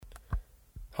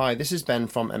Hi, this is Ben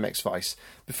from MX Vice.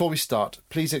 Before we start,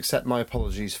 please accept my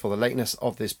apologies for the lateness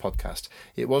of this podcast.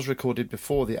 It was recorded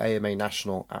before the AMA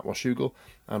National at Washougal,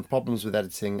 and problems with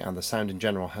editing and the sound in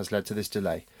general has led to this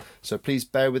delay. So please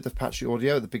bear with the patchy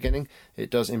audio at the beginning.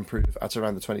 It does improve at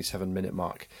around the 27-minute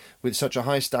mark. With such a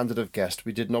high standard of guest,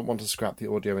 we did not want to scrap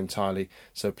the audio entirely,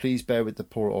 so please bear with the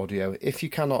poor audio. If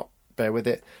you cannot bear with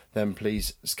it, then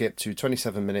please skip to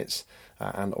 27 minutes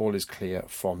and all is clear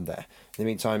from there. In the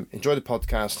meantime, enjoy the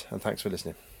podcast and thanks for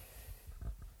listening.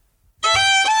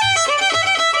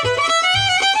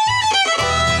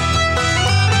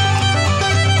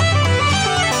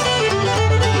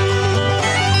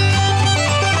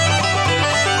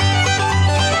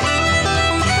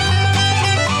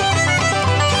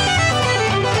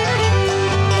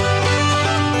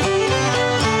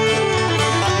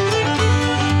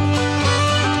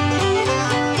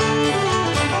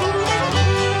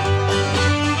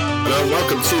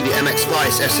 Welcome to the MX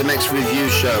Vice SMX review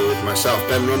show with myself,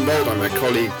 Ben Rumbold, and my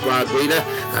colleague Brad Wheeler.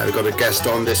 We've got a guest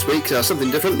on this week, something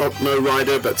different, no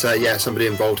rider, but somebody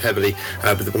involved heavily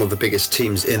with one of the biggest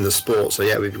teams in the sport. So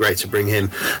it would be great to bring him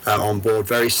on board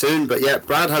very soon. But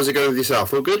Brad, how's it going with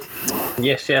yourself? All good?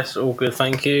 Yes, all good,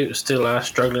 thank you. Still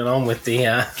struggling on with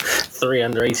the 3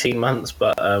 under 18 months,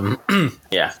 but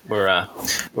we're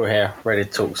here ready to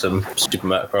talk some Super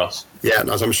Motocross. Yeah,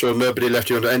 as I'm sure nobody left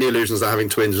you under any illusions that having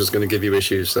twins was going to give you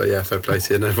issues. So fair play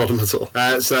to you, no problem at all.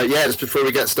 Just before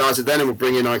we get started then, and we'll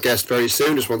bring in our guest very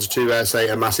soon, just wanted to say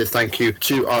a massive thank you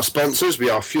to our sponsors. We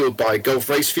are fueled by Gulf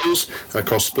Race Fuels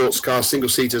across sports cars,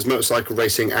 single-seaters, motorcycle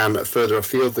racing and further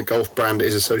afield. The Gulf brand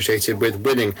is associated with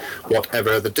winning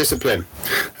whatever the discipline.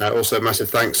 Also massive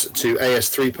thanks to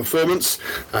AS3 Performance,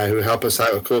 who help us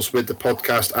out, of course, with the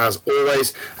podcast as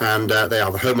always. And they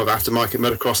are the home of aftermarket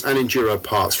motocross and enduro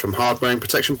parts, from hardware and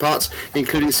protection parts,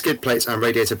 including skid plates and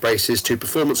radiator braces, to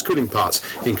performance cooling parts,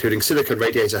 including silicone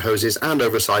radiator hoses and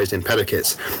oversized impeller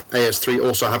kits. AS3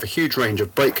 also have a huge range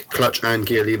of brake, clutch and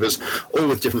gear levers, all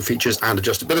with different features and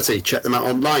adjustability. Check them out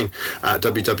online at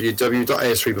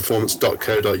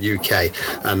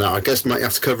www.as3performance.co.uk. And our guest might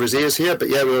have to cover his ears here, but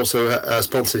we're also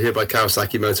sponsored here by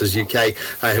Kawasaki Motors UK,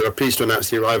 who are pleased to announce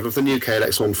the arrival of the new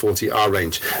KLX 140R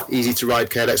range. Easy to ride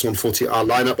KLX 140R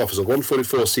lineup offers a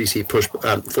 144cc push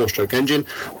 4-stroke engine,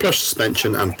 plus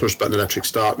suspension and push-button electric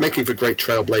start, making for great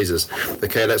trailblazers. The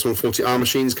KLX 140R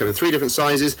machines come in 3 different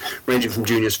sizes, ranging from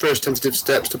junior's first tentative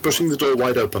steps to pushing the door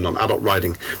wide open on adult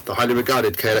riding. The highly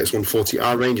regarded KLX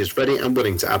 140R range is ready and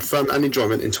willing to add fun and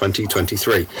enjoyment in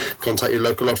 2023. Contact your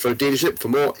local off-road dealership for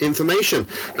more information.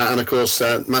 And of course,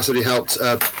 massively helped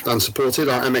and supported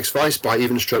our MX Vice by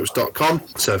evenstrokes.com.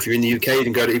 So if you're in the UK, you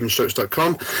can go to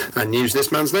evenstrokes.com and use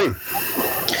this man's name.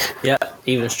 Yeah,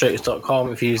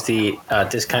 evenstrokes.com. If you use the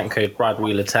discount code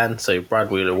BradWheeler10, so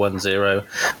BradWheeler10,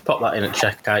 pop that in at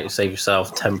checkout, you save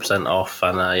yourself 10% off.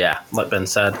 And like Ben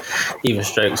said,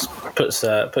 Evenstrokes puts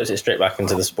it straight back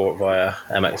into the sport via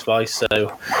MX Vice.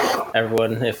 So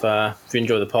everyone, if you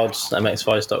enjoy the pods,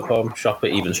 mxvice.com, shop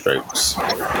at Evenstrokes.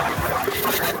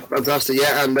 Fantastic,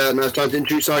 and now it's time to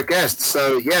introduce our guests.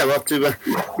 So we'll have to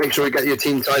make sure we get your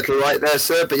team title right there,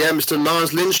 sir. But Mr.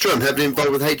 Lars Lindstrom, heavily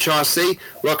involved with HRC.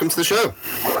 Welcome to the show.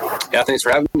 Yeah, thanks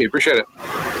for having me. Appreciate it.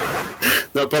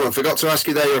 No problem. I forgot to ask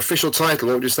you there your official title.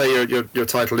 What would you say your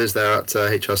title is there at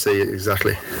HRC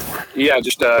exactly? Yeah,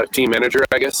 just team manager,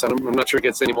 I guess. I'm not sure it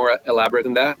gets any more elaborate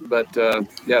than that, but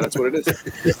that's what it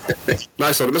is.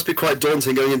 Nice one. It must be quite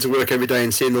daunting going into work every day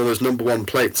and seeing all those number 1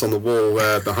 plates on the wall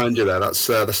behind you there. That's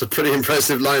a pretty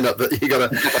impressive lineup that you got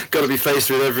to be faced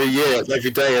with every year,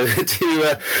 every day.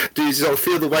 Do you sort of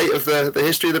feel the weight of the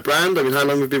history of the brand? I mean, how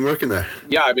long have you been working there?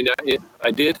 Yeah, I mean,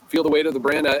 I did feel the weight of the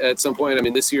brand at some point. I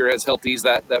mean, this year has helped ease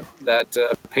that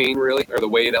pain, really, or the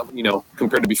weight,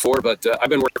 compared to before. But I've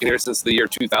been working here since the year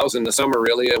 2000, the summer,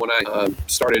 really, when I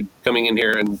started coming in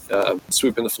here and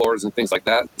sweeping the floors and things like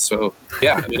that. So,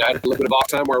 I mean, I had a little bit of off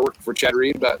time where I worked for Chad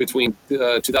Reed between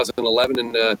 2011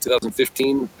 and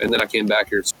 2015, and then I came back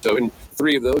here. So in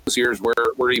 3 of those years,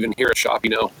 we're even here at shop,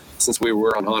 since we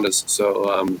were on Hondas. So,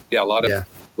 a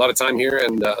lot of time here,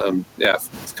 and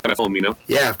it's kind of home,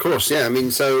 Yeah, of course. Yeah, I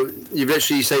mean, so you've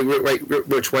literally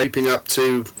which waping up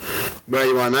to where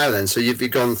you are now then. So you've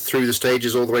gone through the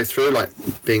stages all the way through, like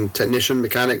being technician,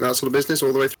 mechanic, that sort of business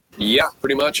all the way through? Yeah,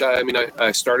 pretty much.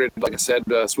 I started, like I said,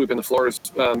 sweeping the floors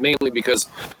mainly because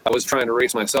I was trying to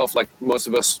race myself, like most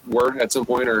of us were at some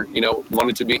point, or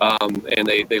wanted to be. And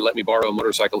they let me borrow a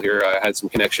motorcycle here. I had some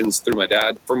connections through my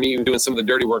dad. For me, doing some of the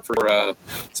dirty work for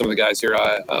some of the guys here,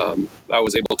 I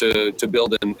was able to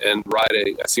build and ride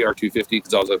a CR250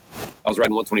 because I was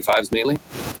riding 125s mainly.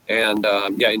 And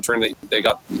in turn, they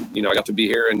got I got to be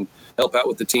here and help out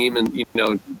with the team and,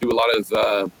 do a lot of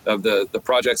the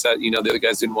projects that, the other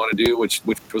guys didn't want to do, which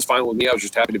was fine with me. I was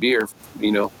just happy to be here,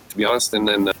 to be honest. And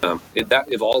then that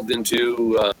evolved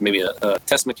into maybe a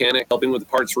test mechanic, helping with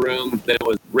the parts room. Then it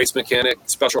was race mechanic,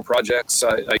 special projects.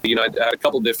 I had a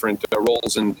couple different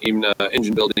roles in even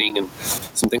engine building and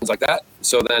some things like that.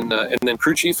 So then, and then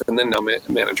crew chief, and then now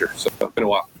manager. So it's been a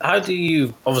while. How do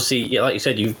you, obviously, like you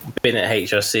said, you've been at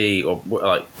HRC or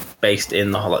like based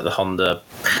in the Honda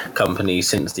company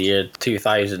since the year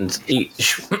 2000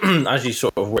 each. As you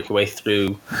sort of work your way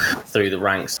through the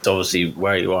ranks, obviously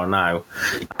where you are now,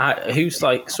 who's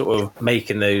like sort of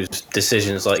making those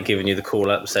decisions, like giving you the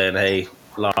call up saying, hey,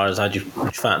 Lars, would you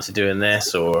fancy doing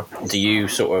this? Or do you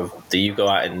go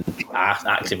out and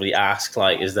actively ask,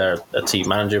 like, is there a team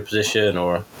manager position,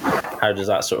 or how does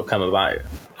that sort of come about?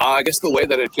 I guess the way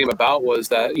that it came about was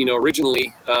that,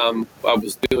 originally I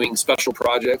was doing special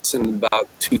projects in about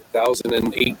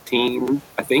 2018,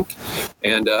 I think.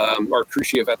 And our crew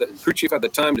chief at the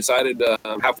time decided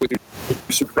halfway through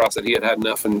Supercross that he had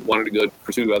enough and wanted to go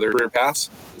pursue other career paths.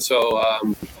 So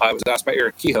I was asked by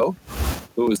Eric Kehoe,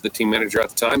 who was the team manager at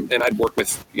the time, and I'd worked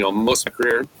with, most of my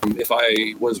career, if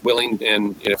I was willing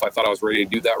and if I thought I was ready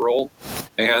to do that role.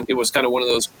 And it was kind of one of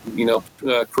those,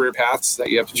 career paths that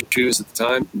you have to choose at the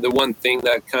time. The one thing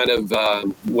that kind of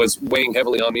was weighing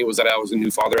heavily on me was that I was a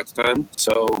new father at the time.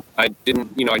 So I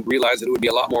didn't, I realized that it would be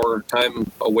a lot more time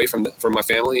away from my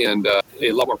family and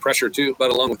a lot more pressure too.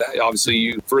 But along with that, obviously,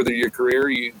 you further your career,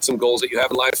 some goals that you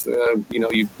have in life,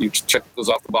 you check those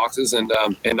off the boxes and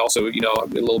also, a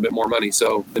little bit more money.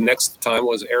 So the next time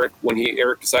was Eric, when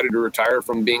Eric decided to retire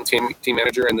from being team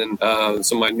manager. And then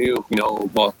so my new,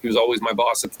 he was always my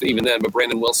boss even then, but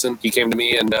Brandon Wilson, he came to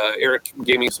me and Eric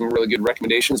gave me some really good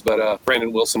recommendations, but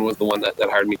Brandon Wilson was the one that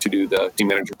hired me to do the team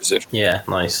manager position. Yeah,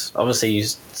 nice. Obviously, you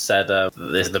said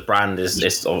the brand is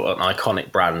an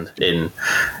iconic brand in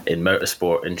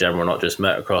motorsport in general, not just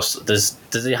motocross.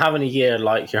 Does he have any year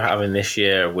like you're having this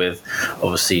year, with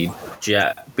obviously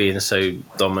Jet being so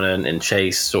dominant and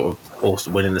Chase sort of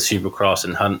also winning the Supercross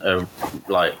and Hunter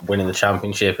like winning the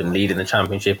championship and leading the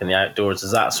championship in the outdoors?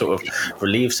 Does that sort of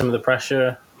relieve some of the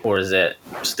pressure, or is it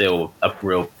still a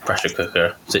real pressure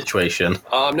cooker situation?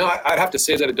 No, I'd have to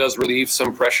say that it does relieve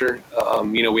some pressure.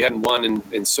 We hadn't won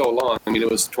in so long. I mean,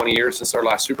 it was 20 years since our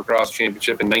last Supercross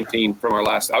championship and 19 from our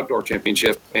last outdoor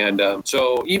championship. And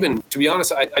so even, to be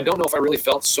honest, I don't know if I really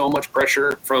felt so much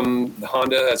pressure from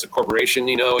Honda as a corporation,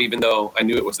 even though I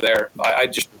knew it was there. I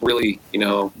just really,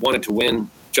 wanted to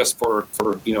win just for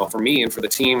me and for the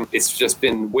team. It's just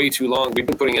been way too long. We've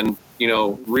been putting in,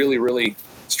 really, really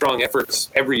strong efforts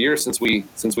every year since we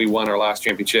won our last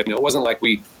championship. It wasn't like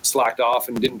we slacked off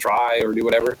and didn't try or do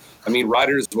whatever. I mean,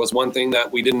 riders was one thing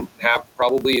that we didn't have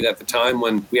probably at the time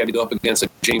when we had to go up against a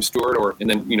James Stewart and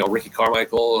then Ricky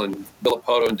Carmichael and Philip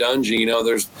Poto and Dungy.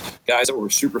 There's guys that were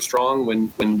super strong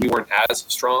when we weren't as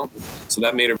strong. So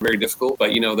that made it very difficult.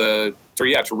 But,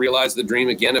 to realize the dream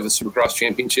again of a Supercross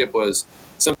championship was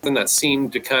something that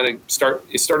seemed to kind of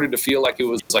started to feel like it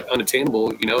was like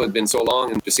unattainable. It had been so long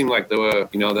and it just seemed like the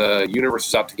universe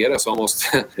was out to get us almost.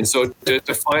 And so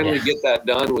to finally get that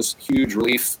done was huge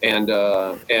relief and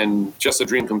just a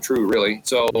dream come true, really.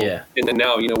 So, and then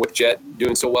now, with Jet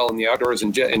doing so well in the outdoors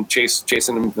and Chase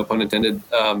chasing him, no pun intended,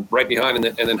 right behind,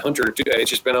 and then Hunter too, it's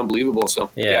just been unbelievable.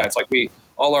 So it's like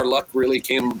all our luck really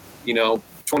came,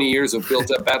 20 years of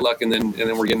built up bad luck, and then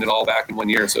we're getting it all back in 1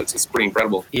 year. So it's pretty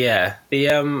incredible. Yeah. The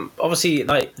obviously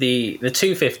like the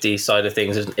 250 side of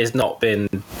things is not been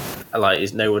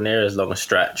is nowhere near as long a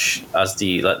stretch as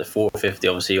the 450.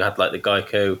 Obviously, you had the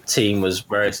Geico team was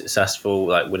very successful,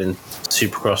 winning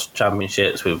Supercross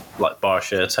championships with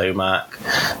Barsha,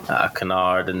 Tomac,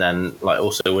 Kennard, and then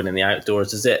also winning the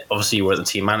outdoors. Is it, obviously you were the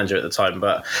team manager at the time,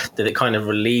 but did it kind of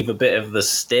relieve a bit of the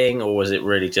sting, or was it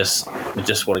really just we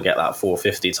just want to get that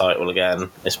 450 title again?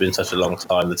 It's been such a long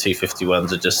time. The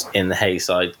 251s are just in the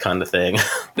hayside kind of thing.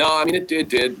 No, I mean it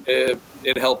did.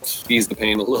 It helped ease the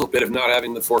pain a little bit of not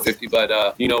having the 450, but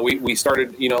we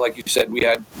started, like you said, we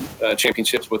had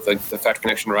championships with the Factory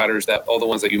Connection riders, that all the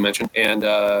ones that you mentioned, and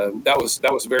that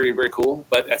was very, very cool.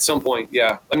 But at some point,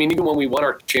 I mean, even when we won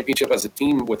our championship as a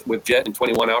team with Jet and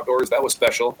 21 Outdoors, that was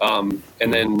special.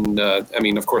 And then I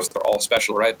mean, of course, they're all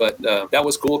special, right? But that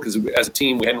was cool because as a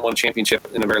team, we hadn't won a championship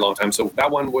in a very long time, so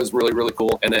that one was really, really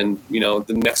cool. And then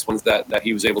the next ones that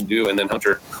he was able to do, and then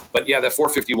Hunter. But that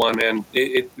 451, man,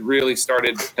 it really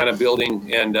started kind of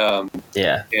building, and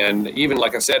and even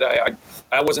like I said,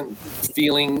 I wasn't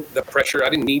feeling the pressure. I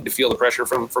didn't need to feel the pressure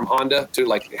from Honda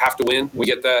to have to win. We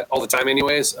get that all the time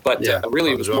anyways, but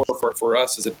really it was more for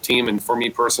us as a team and for me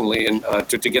personally, and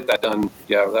to get that done,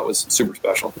 that was super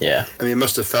special. Yeah, I mean, it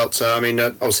must have felt so. I mean,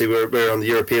 obviously we're on the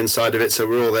European side of it, so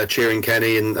we're all there cheering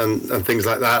Kenny and things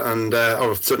like that. And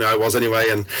certainly I was anyway,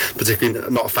 and particularly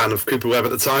not a fan of Cooper Webb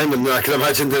at the time. And I can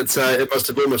imagine that it must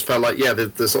have almost felt like,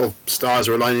 the sort of stars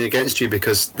were aligning against you,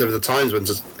 because there were the times when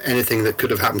just anything that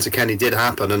could have happened to Kenny did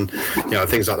happen. And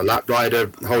things like the lap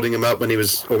rider holding him up when he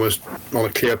was almost on a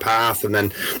clear path, and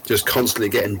then just constantly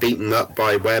getting beaten up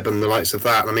by Webb and the likes of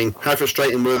that. I mean, how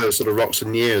frustrating were those sort of rocks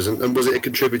and years, and was it a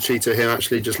contributory to him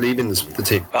actually just leaving the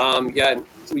team?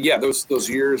 Those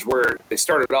years where they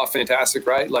started off fantastic,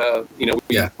 right?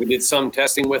 We did some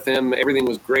testing with him. Everything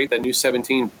was great. That new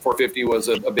 17 450 was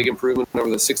a big improvement over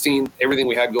the 16. Everything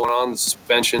we had going on, the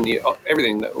suspension,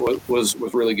 everything that was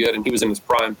really good, and he was in his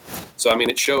prime. So I mean,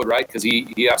 it showed, right? Because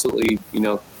he absolutely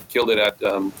killed it at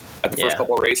the first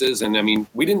couple of races. And I mean,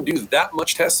 we didn't do that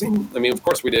much testing. I mean, of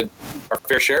course we did our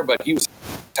fair share, but he was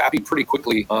happy pretty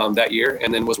quickly that year,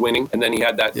 and then was winning. And then he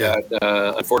had that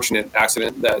unfortunate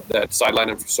accident that sidelined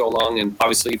him for so long. And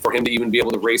obviously for him to even be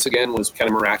able to race again was kind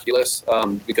of miraculous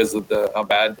because of how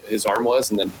bad his arm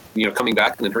was. And then, coming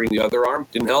back and then hurting the other arm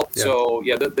didn't help. Yeah. So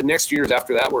the next years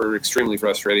after that were extremely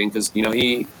frustrating, because,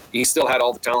 he still had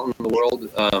all the talent in the world.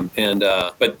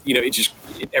 But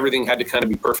everything had to kind of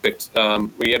be perfect.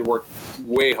 We had to work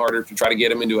way harder to try to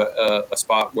get him into a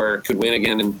spot where it could win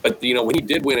again. But when he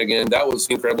did win again, that was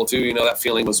incredible too. That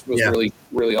feeling was really,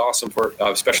 really awesome for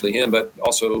especially him, but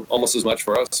also almost as much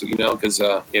for us, because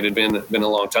it had been a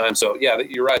long time. So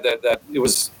you're right that it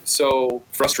was so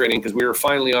frustrating, because we were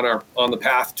finally on the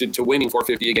path to winning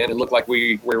 450 again. It looked like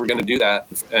we were going to do that,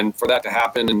 and for that to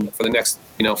happen, and for the next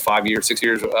 5 years, 6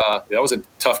 years, that was a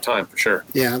tough time for sure.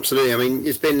 Yeah, absolutely. I mean,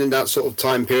 it's been in that sort of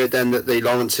time period then that the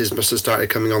Lawrences must have started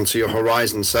coming onto your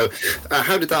horizon. So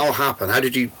how did that all happen? How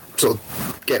did you sort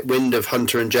of get wind of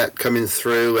Hunter and Jet coming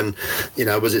through, and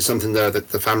was it something that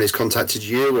the families contacted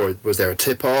you, or was there a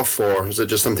tip off, or was it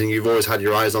just something you've always had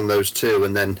your eyes on those two,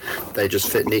 and then they just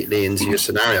fit neatly into your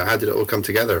scenario? How did it all come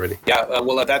together, really?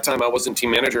 Well, at that time I wasn't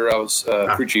team manager, I was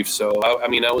crew chief, so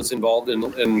I was involved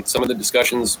in some of the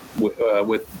discussions with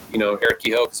Eric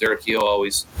Kehoe, because Eric Kehoe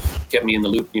always kept me in the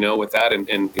loop with that,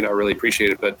 and I really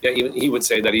appreciate it. But he would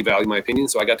say that he valued my opinion,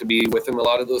 so I got to be with him a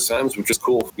lot of those times, which is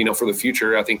cool for the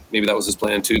future. I think maybe that was his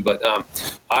plan too. But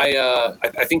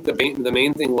I think the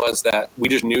main thing was that we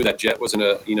just knew that Jet was an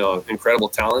incredible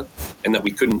talent, and that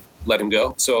we couldn't let him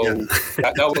go. So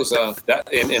that was that,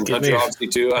 and Hunter obviously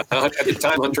too. At the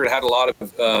time, Hunter had a lot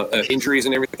of injuries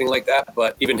and everything like that.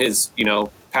 But even his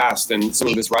past and some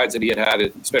of his rides that he had,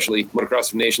 especially Motocross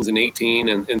of Nations in 18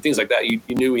 and things like that, you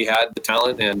knew he had the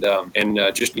talent, and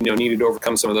just needed to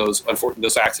overcome some of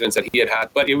those accidents that he had.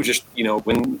 But it was just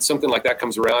when something like that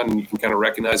comes around and you can kind of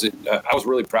recognize it. I was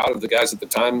really proud of the guys at the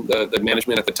time, the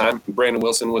management at the time. Brandon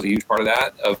Wilson was a huge part of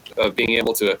that, of being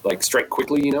able to strike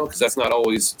quickly, because that's not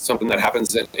always something that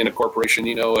happens in a corporation,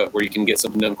 where you can get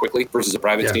something done quickly versus a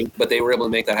private team. But they were able to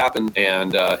make that happen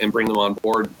and bring them on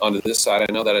board onto this side.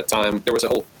 I know that at the time there was a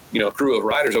whole crew of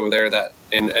riders over there that,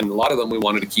 and a lot of them we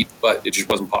wanted to keep, but it just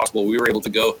wasn't possible. We were able to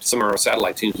go to some of our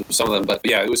satellite teams with some of them, but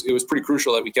it was pretty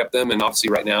crucial that we kept them, and obviously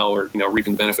right now we're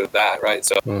reaping the benefit of that, right?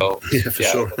 So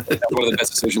sure. That's one of the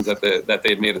best decisions that they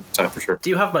had made at the time, for sure. Do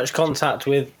you have much contact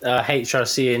with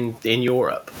HRC in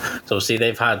Europe? So obviously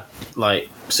they've had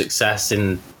success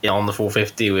on the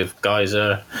 450 with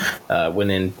Geyser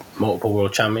winning multiple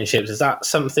world championships. Is that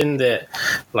something that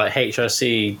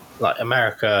HRC,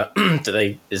 America,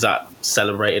 is that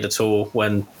celebrated at all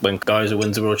when Geyser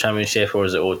wins the world championship, or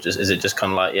is it just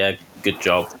kind of good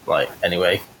job,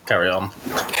 anyway, carry on?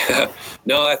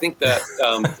 No, I think that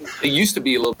it used to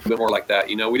be a little bit more like that.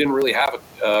 We didn't really have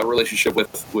a relationship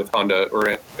with Honda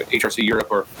or HRC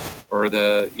Europe or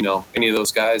the any of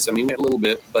those guys. I mean, a little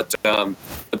bit, but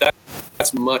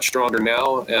that's much stronger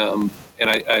now. And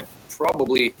I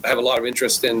probably have a lot of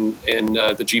interest in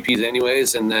the GPs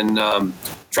anyways, and then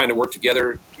trying to work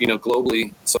together,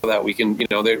 globally, so that we can,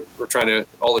 we're trying to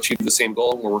all achieve the same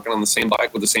goal. We're working on the same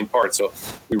bike with the same parts, so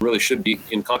we really should be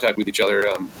in contact with each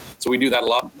other. So we do that a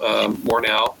lot more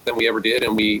now than we ever did,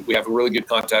 and we have a really good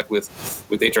contact with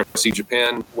HRC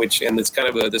Japan, and it's kind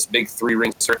of this big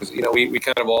 3-ring circus. We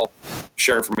kind of all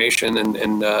share information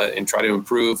and try to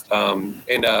improve.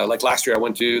 Like last year, I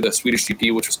went to the Swedish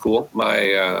GP, which was cool.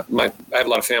 I have a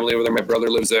lot of family over there. My brother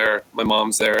lives there. My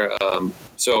mom's there.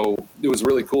 So it was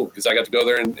really cool because I got to go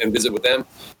there and visit with them,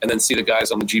 and then see the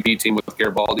guys on the GP team with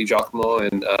Garibaldi, Giacomo,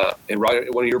 and Roger,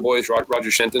 one of your boys,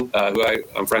 Roger Shenton, who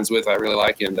I'm friends with. I really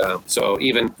like, and so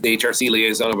even the HRC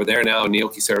liaison over there now,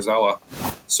 Naoki Sarazawa.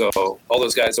 So all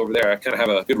those guys over there, I kind of have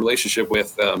a good relationship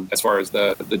with as far as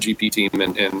the GP team,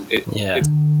 and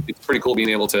it's pretty cool being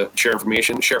able to share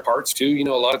information, share parts too. You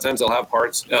know, a lot of times they'll have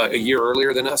parts a year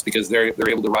earlier than us because they're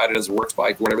able to ride it as a works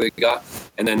bike, whatever they got,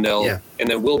 and then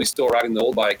we'll be still riding the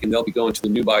old bike, and they'll be going to the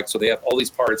new bike. So they have all these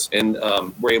parts, and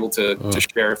we're able to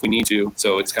share if we need to.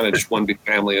 So it's kind of just one big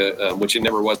family, which it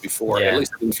never was before. At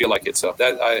least it didn't feel like it. So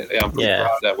that I'm pretty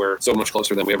proud that we're so much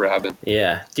closer than we ever have been.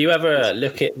 Yeah. Do you ever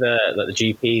look at the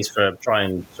GPs for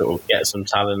trying to sort of get some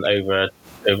talent over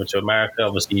to America?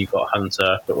 Obviously, you've got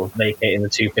Hunter sort of vacating the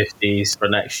 250s for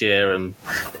next year, and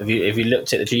have you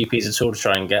looked at the GPs at all to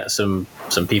try and get some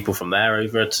people from there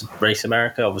over to race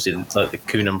America? Obviously, it's like the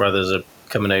Coonan brothers are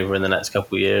coming over in the next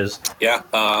couple of years. Yeah,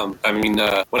 I mean,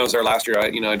 when I was there last year, I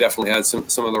definitely had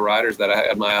some of the riders that I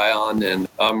had my eye on, and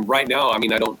right now, I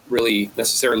mean, I don't really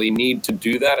necessarily need to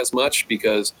do that as much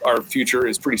because our future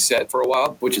is pretty set for a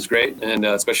while, which is great, and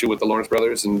especially with the Lawrence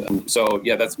brothers, and so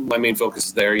yeah, that's my main focus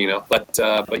is there,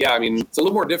 But yeah, I mean, it's a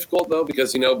little more difficult though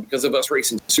because of us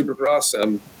racing Supercross,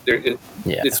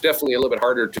 it's definitely a little bit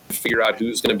harder to figure out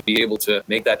who's going to be able to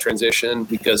make that transition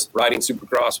because riding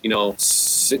Supercross,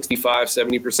 65-70%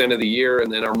 of the year,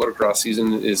 and then our motocross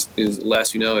season is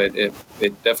less.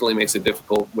 It definitely makes it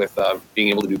difficult with being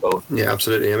able to do both. Yeah,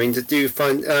 absolutely. I mean, did you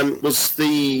find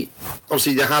obviously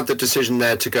you had the decision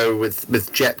there to go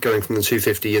with Jet going from the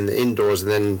 250 in the indoors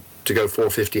and then to go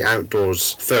 450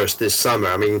 outdoors first this summer?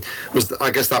 I mean, I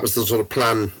guess that was the sort of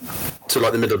plan to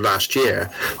like the middle of last year.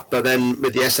 But then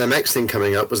with the SMX thing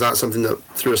coming up, was that something that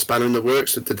threw a spanner in the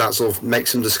works? Did that sort of make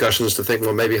some discussions to think,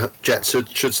 well, maybe Jet should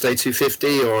stay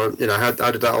 250, or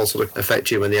how did that all sort of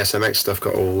affect you when the SMX stuff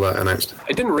got all announced?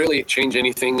 It didn't really change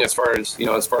anything as far as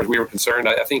we were concerned.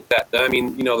 I think that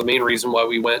the main reason why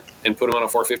we went and put him on a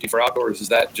 450 for outdoors is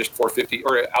that just 450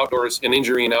 or outdoors, an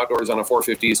injury in outdoors on a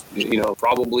 450 is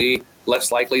probably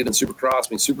less likely than Supercross. I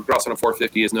mean, Supercross on a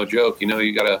 450 is no joke. You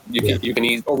can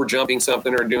ease over jumping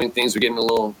something or doing things or getting a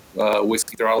little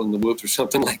whiskey throttle in the whoops or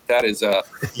something like that is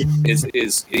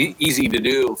easy to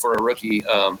do for a rookie.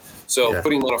 So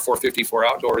putting him on a 450 for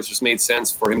outdoors just made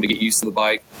sense for him to get used to the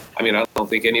bike. I mean, I don't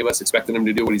think any of us expected him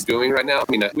to do what he's doing right now.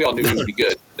 I mean, we all knew he would be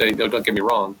good. Don't get me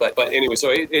wrong. But anyway, so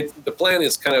the plan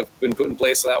has kind of been put in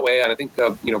place that way. And I think,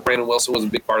 Brandon Wilson was a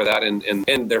big part of that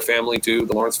and their family too,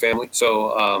 the Lawrence family.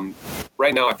 So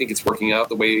right now, I think it's working out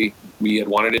the way we had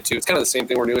wanted it to. It's kind of the same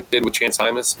thing we did with Chance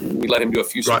Hymas. We let him do a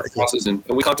few Supercrosses, and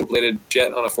we contemplated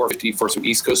Jet on a 450 for some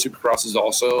East Coast Supercrosses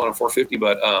also on a 450,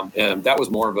 but that was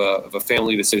more of a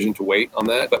family decision to wait on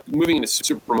that. But moving into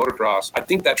Super Motocross, I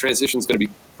think that transition is going to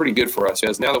be pretty good for us,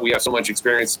 because now that we have so much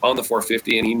experience on the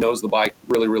 450 and he knows the bike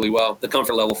really, really well, the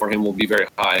comfort level for him will be very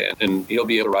high, and he'll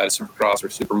be able to ride a Supercross or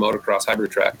Super Motocross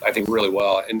hybrid track, I think, really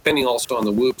well. And depending also on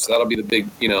the whoops, that'll be the big,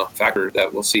 factor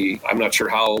that we'll see. I'm not sure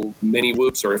how many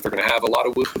whoops or if they're going to have a lot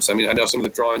of whoops. I mean, I know some of the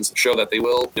drawings show that they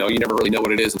will. You never really know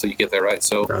what it is until you get there, right?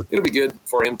 So it'll be good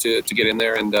for him to get in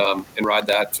there and ride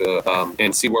that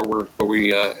and see where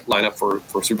we line up for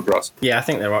Supercross. Yeah, I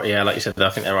think there are. Yeah, like you said, I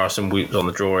think there are some whoops on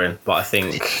the drawing, but I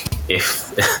think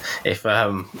if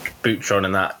Bootron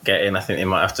and that get in, I think they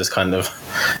might have to kind of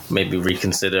maybe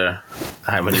reconsider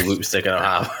how many whoops they're going to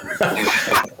have.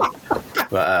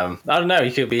 But I don't know.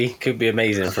 He could be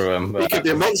amazing for him. He could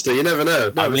be a monster. You never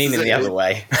know. I'm leaning the other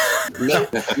way.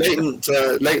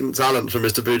 latent talent from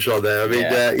Mr. Boutron there. I mean,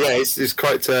 it's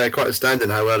quite astounding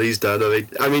how well he's done.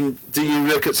 I mean, do you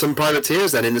look at some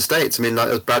privateers then in the States? I mean, like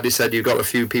as Bradley said, you've got a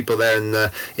few people there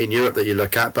in Europe that you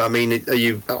look at. But I mean, are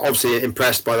you obviously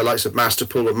impressed by the likes of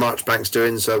Masterpool and Marchbank's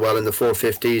doing so well in the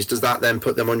 450s? Does that then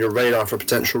put them on your radar for a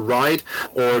potential ride,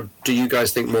 or do you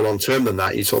guys think more long term than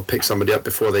that? You sort of pick somebody up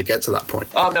before they get to that point.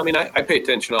 I mean, I pay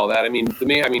attention to all that. I mean, to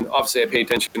me, obviously I pay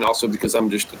attention also because I'm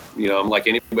just, I'm like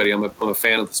anybody. I'm a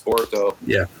fan of the sport, so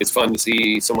it's fun to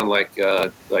see someone like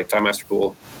Ty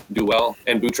Masterpool do well,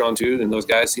 and Boutron too, and those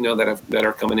guys, that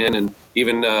are coming in, and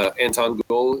even Anton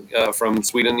Gull from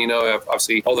Sweden.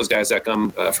 Obviously all those guys that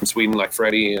come from Sweden, like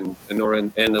Freddie and Nora,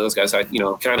 and those guys, I kind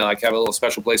of like have a little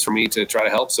special place for me to try to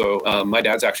help. So my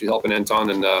dad's actually helping Anton,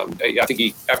 and I think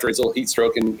he, after his little heat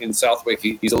stroke in Southwick,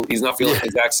 he's not feeling the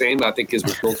exact same. I think his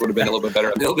results would have been a little bit better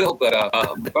at Millville, but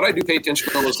I do pay attention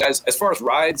to all those guys. As far as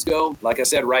rides go, like I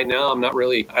said, right now I'm not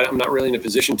really in a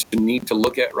position to need to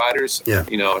look at riders.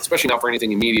 Especially not for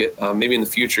anything immediate. Maybe in the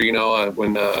future,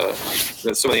 when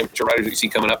some of the amateur riders that you see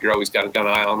coming up, you're always got an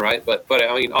eye on, right? But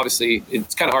I mean, obviously,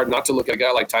 it's kind of hard not to look at a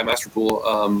guy like Ty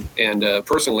Masterpool. And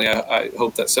personally, I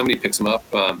hope that somebody picks him up.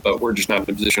 But we're just not in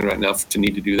a position right now to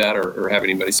need to do that or have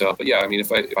anybody. So, but yeah, I mean,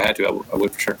 if I had to, I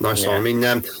would for sure. Nice one. I mean,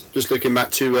 just looking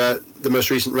back to the most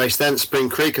recent race then, Spring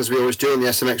Creek, as we always do on the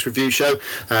SMX review show,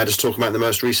 just talking about the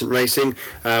most recent racing.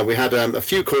 We had a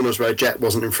few corners where Jet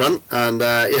wasn't in front, and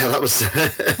that was...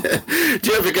 Do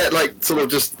you ever get, like, sort of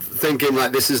just thinking,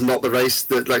 like, this is not the race,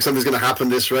 that, like, something's going to happen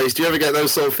this race? Do you ever get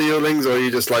those sort of feelings, or are you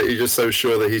just, like, you're just so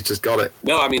sure that he's just got it?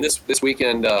 No, I mean, this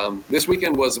weekend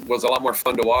was a lot more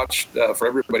fun to watch for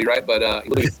everybody, right? But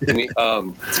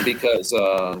because,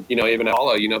 even at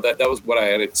Hollow, that was what I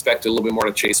had expected, a little bit more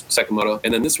to Chase second moto.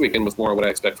 And then this weekend was more what I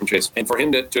expect from Chase. And for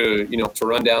him to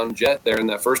run down Jet there in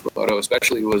that first moto,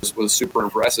 especially, was super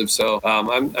impressive. So,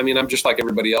 I'm just like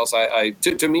everybody else.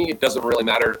 To me, it doesn't really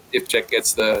matter if Jet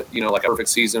gets the, like a perfect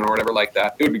season or whatever like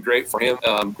that. It would be great for him,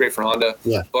 great for Honda.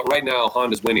 Yeah. But right now,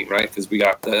 Honda's winning, right? Because we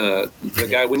got the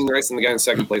guy winning the race and the guy in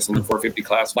second place in the 450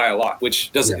 class by a lot,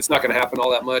 which it's not going to happen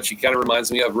all that much. He kind of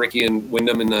reminds me of Ricky and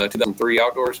Wyndham in the 2003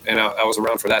 outdoors, and I was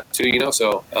around for that too,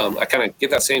 so I kind of get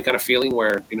that same kind of feeling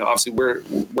where, obviously we're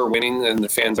winning and the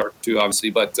fans are too, obviously,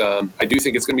 but I do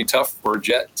think it's going to be tough for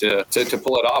Jet to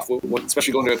pull it off,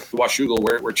 especially going to Washougal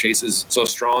where Chase is so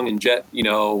strong and Jet,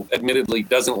 admittedly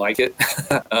doesn't like it,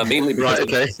 mainly because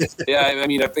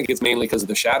I think it's mainly because of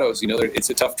the shadows. It's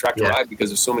a tough track to ride because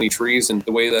there's so many trees and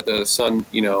the way that the sun,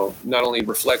 not only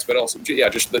reflects but also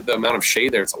just the amount of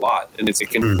shade there. It's a lot, and it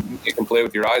can play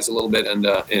with your eyes a little bit, and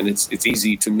it's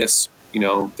easy to miss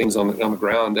things on the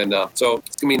ground, and so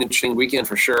it's gonna be an interesting weekend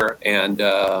for sure. And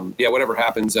whatever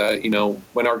happens,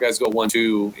 when our guys go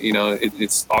 1-2,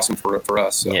 it's awesome for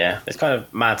us. So. Yeah, it's kind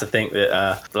of mad to think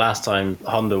that the last time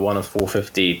Honda won a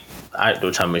 450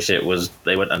 outdoor championship was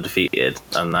they went undefeated,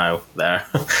 and now they're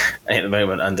at the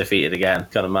moment undefeated again.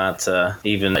 Kind of mad to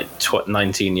even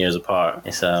 19 years apart.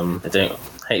 It's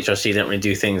HRC don't really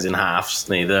do things in halves.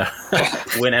 They either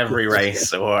win every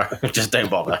race or just don't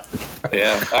bother.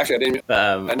 Yeah, actually,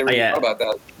 I never thought about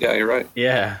that. Yeah, you're right.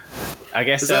 Yeah, I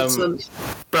guess.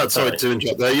 Brad, sorry to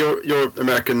interrupt there. Your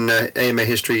American AMA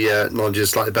history knowledge is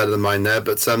slightly better than mine there,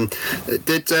 but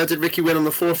did Ricky win on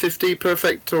the 450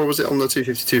 perfect, or was it on the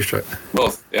 252 straight?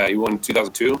 Both. Yeah, he won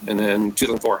 2002 and then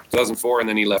 2004, and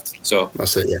then he left. So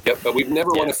that's it. Yeah. Yep. But we've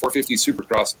never won a 450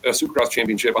 Supercross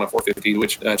championship on a 450,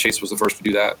 which Chase was the first to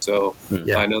do that. So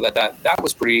I know that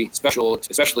was pretty special,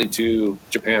 especially to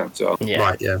Japan. So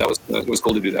right, yeah, it was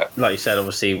cool to do that. Like you said,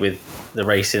 obviously with the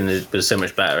racing, it was so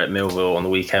much better at Millville on the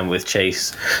weekend with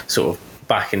Chase sort of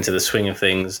back into the swing of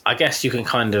things. I guess you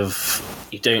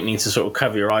don't need to sort of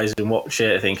cover your eyes and watch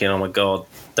it thinking, oh my god,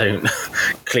 don't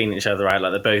clean each other out.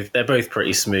 Like they're both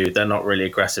pretty smooth. They're not really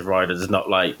aggressive riders. It's not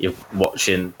like you're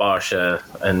watching Barsha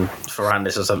and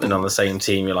Ferrandis or something on the same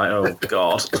team. You're like, oh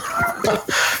god.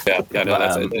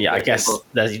 I guess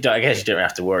you don't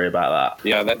have to worry about that.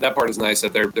 Yeah, that part is nice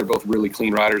that they're both really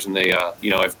clean riders, and they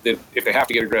if they have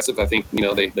to get aggressive, I think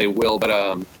they will,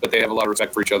 but they have a lot of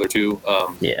respect for each other too.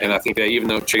 And I think that even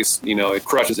though Chase it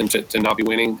crushes him to not be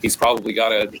winning, he's probably got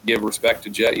to give respect to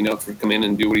Jet for come in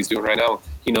and do what he's doing right now.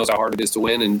 He knows how hard it is to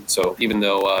win, and so even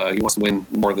though he wants to win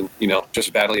more than just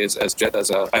as badly as Jet does,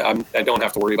 I don't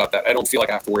have to worry about that. I don't feel like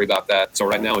I have to worry about that. So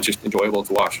right now it's just enjoyable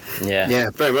to watch.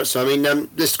 Yeah, very much so. I mean,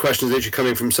 this question is actually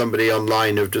coming from somebody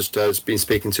online who've just been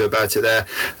speaking to about it there.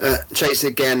 Chase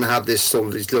again had these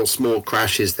little small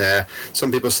crashes there.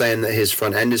 Some people saying that his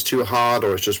front end is too hard,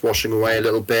 or it's just washing away a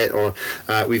little bit, or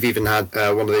we've even had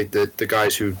one of the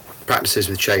guys who practices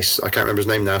with Chase, I can't remember his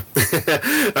name now,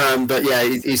 but yeah,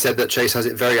 he said that Chase has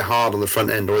it very hard on the front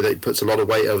end, or that he puts a lot of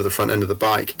weight over the front end of the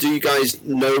bike. Do you guys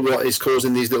know what is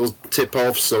causing these little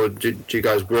tip-offs, or do you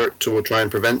guys work to try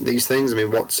and prevent these things? I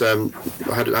mean,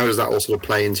 how does that all sort of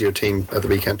play into your team at the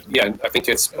weekend? Yeah, I think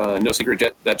it's no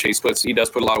secret that Chase he does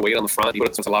put a lot of weight on the front. He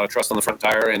puts a lot of trust on the front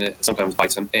tire, and it sometimes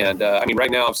bites him. And I mean,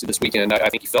 right now, obviously this weekend, I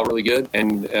think he felt really good,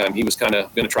 and he was kind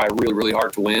of going to try really, really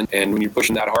hard to win. And when you're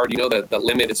pushing that hard, that the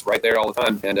limit is right there all the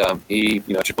time, and he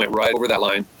just went right over that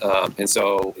line, and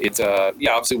so it's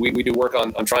obviously we do work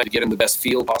on trying to get him the best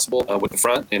feel possible with the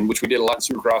front, and which we did a lot in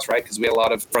Supercross, right, because we had a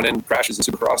lot of front end crashes in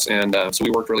Supercross, and so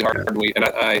we worked really hard, and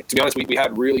I to be honest, we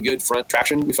had really good front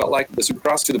traction. We felt like the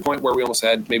Supercross, to the point where we almost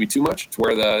had maybe too much, to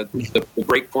where the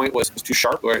brake point was too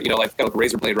sharp, where like kind of like a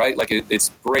razor blade, right, like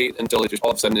it's great until it just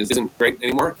all of a sudden isn't great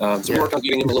anymore. So we worked on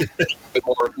getting him a little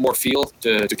bit more feel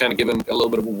to kind of give him a little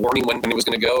bit of a warning when it was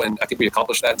going to go, and I think we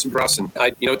accomplished that in Supercross. And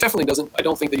it definitely doesn't. I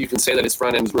don't think that you can say that his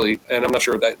front end is really, and I'm not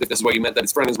sure if this is what you meant, that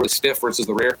his front end is really stiff versus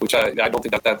the rear, which I don't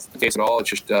think that's the case at all. It's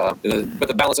just, but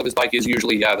the balance of his bike is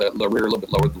usually the rear a little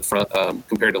bit lower than the front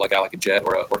compared to like a Jet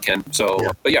or Ken. So,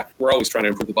 but yeah, we're always trying to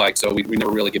improve the bike, so we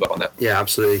never really give up on that. Yeah,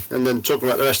 absolutely. And then talking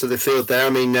about the rest of the field there, I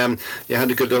mean, you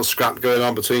had a good little scrap going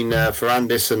on between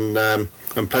Ferrandis and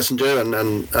Plessinger,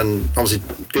 and obviously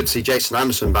good to see Jason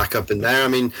Anderson back up in there. I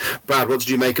mean, Brad, what did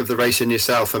you make of the racing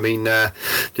yourself? I mean, do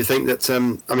you think that?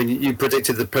 I mean, you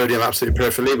predicted the podium absolutely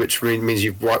perfectly, which means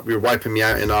you're wiping me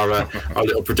out in our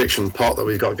little prediction pot that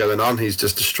we've got going on. He's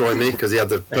just destroyed me because he had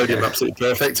the podium absolutely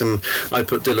perfect, and I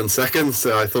put Dylan second,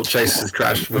 so I thought Chase's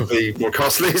crash would be more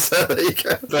costly. So there you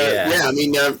go. But yeah, I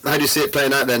mean, how do you see it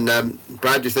playing out then,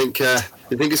 Brad? Do you think?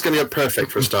 Do you think it's going to go perfect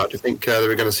for a start? Do you think that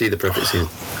we're going to see the perfect season?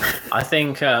 I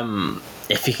think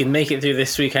if he can make it through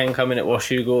this weekend coming at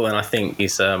Washougal, then I think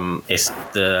it's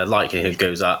the likelihood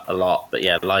goes up a lot. But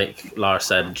yeah, like Lars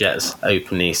said, Jets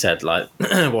openly said like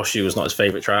Washougal was not his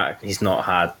favourite track. He's not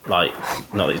had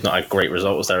he's not had great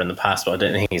results there in the past, but I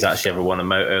don't think he's actually ever won a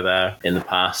moto there in the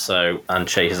past. So, and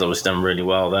Chase has obviously done really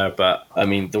well there. But I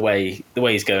mean, the way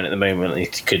he's going at the moment, he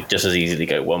could just as easily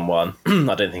go 1-1.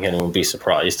 I don't think anyone would be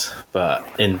surprised. But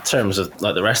in terms of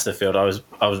like the rest of the field,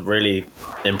 I was really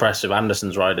impressed with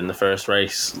Anderson's ride in the first race.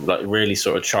 Like really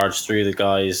sort of charged through the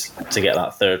guys to get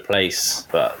that third place.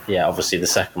 But yeah, obviously the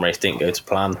second race didn't go to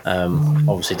plan.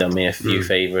 Obviously done me a few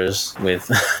favours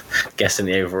with guessing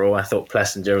the overall. I thought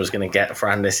Plessinger was going to get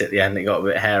Ferrandis at the end. It got a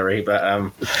bit hairy,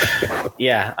 but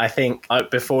yeah, I think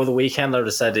before the weekend I would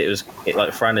have said like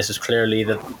Ferrandis was clearly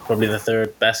probably the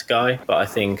third best guy, but I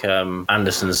think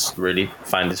Anderson's really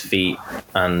found his feet,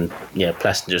 and yeah,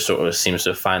 Plessinger sort of seems to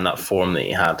have found that form that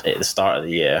he had at the start of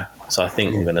the year. So I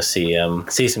think we're going to see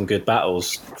some good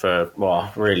battles for, well,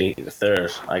 really the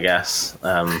third, I guess.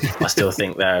 I still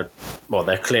think they're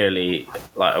clearly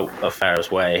like a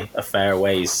fair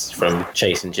ways from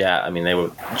Chase and Jet. I mean,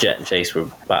 Jet and Chase were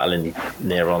battling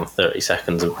near on 30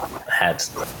 seconds ahead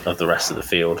of the rest of the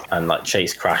field, and like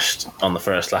Chase crashed on the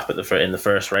first lap in the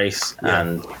first race,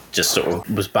 and just sort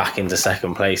of was back into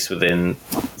second place within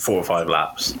 4 or 5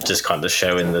 laps, just kind of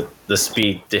showing the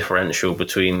speed differential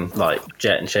between like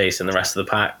Jet and Chase and the rest of the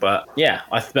pack. But yeah,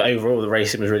 but overall the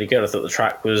racing was really good. I thought the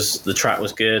track was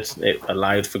good. It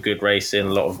allowed for good racing,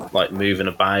 a lot of like moving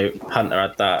about. Hunter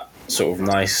had that sort of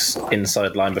nice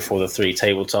inside line before the 3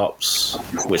 tabletops,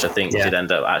 which I think did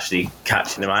end up actually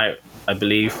catching him out. I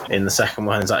believe in the second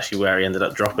one is actually where he ended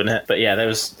up dropping it. But yeah,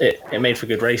 it made for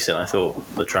good racing, I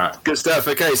thought, the track. Good stuff.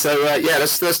 Okay, so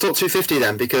let's talk 250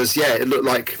 then, because it looked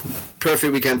like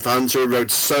perfect weekend for Hunter. Rode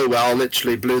so well,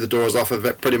 literally blew the doors off of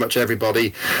pretty much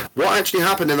everybody. What actually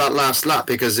happened in that last lap?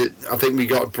 Because I think we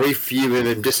got a brief view of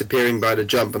him disappearing by the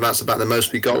jump, and that's about the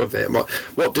most we got of it.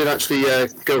 What did actually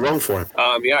go wrong for him?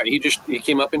 He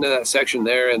came up into that section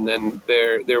there, and then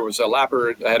there was a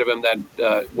lapper ahead of him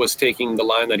that was taking the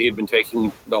line that he had been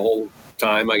taking the whole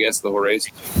time, I guess, the whole race.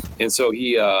 And so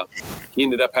he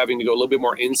ended up having to go a little bit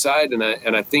more inside, and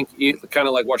I think kind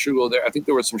of like Washougal there, I think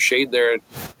there was some shade there, and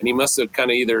he must have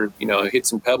kind of either hit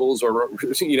some pebbles or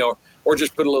or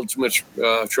just put a little too much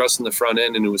trust in the front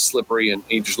end, and it was slippery, and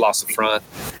he just lost the front.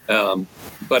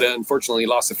 But unfortunately, he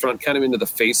lost the front kind of into the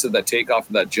face of that takeoff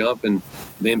of that jump, and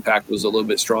the impact was a little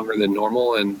bit stronger than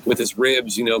normal. And with his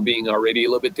ribs, being already a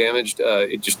little bit damaged,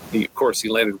 of course, he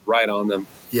landed right on them.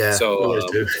 Yeah. So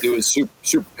it was super,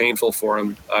 super painful for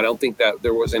him. I don't think that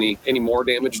there was any more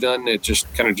damage done. It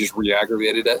just kind of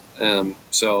re-aggravated it.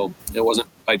 So it wasn't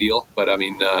ideal, but I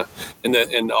mean,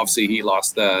 and obviously he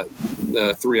lost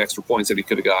the 3 extra points that he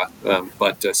could have got.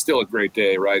 But still a great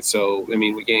day, right? So I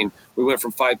mean, we went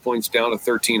from 5 points down to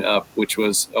 13 up, which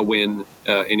was a win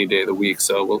any day of the week.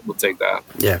 So we'll take that.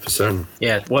 Yeah, for certain.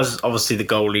 Yeah, it was obviously the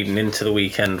goal leading into the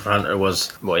weekend for Hunter was,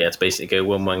 to basically go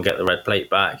 1-1, get the red plate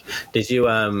back. Did you,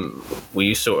 were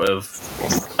you sort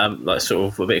of a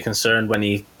bit concerned when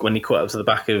he caught up to the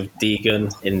back of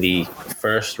Deegan in the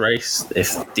first race, if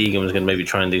Deegan was going to maybe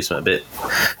try and do something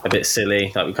a bit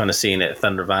silly, like we kind of seen it at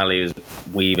Thunder Valley, he was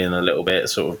weaving a little bit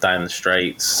sort of down the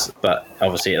straights, but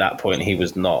obviously at that point he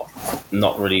was not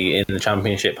really in the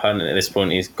championship hunt, and at this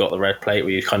point he's got the red plate. Were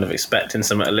you kind of expecting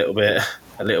something a little bit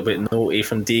naughty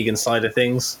from Deegan's side of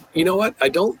things? You know what? I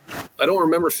don't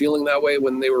remember feeling that way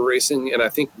when they were racing, and I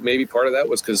think maybe part of that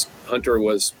was because Hunter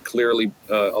was clearly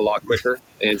a lot quicker,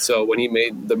 and so when he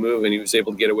made the move and he was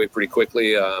able to get away pretty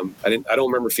quickly, I don't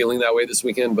remember feeling that way this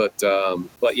weekend. But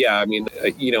yeah, I mean,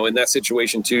 in that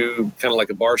situation too, kind of like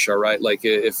a Barsha, right? Like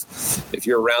if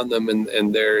you're around them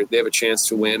and they have a chance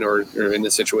to win, or in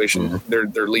this situation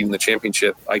they're leading the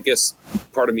championship, I guess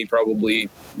part of me probably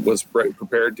was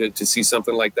prepared to see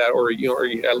something like that, or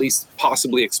at least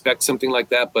possibly expect something like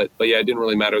that. But yeah, it didn't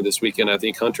really matter this weekend. I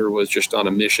think Hunter was just on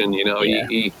a mission.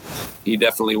 He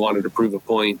definitely wanted to prove a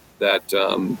point that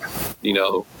 2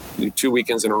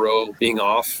 weekends in a row being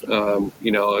off, and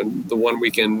the one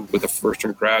weekend with a first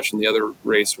turn crash, and the other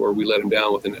race where we let him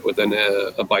down with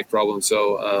a bike problem.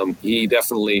 So he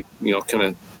definitely kind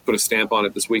of put a stamp on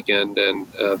it this weekend. And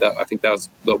I think that was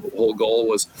the whole goal,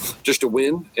 was just to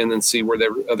win and then see where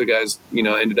the other guys,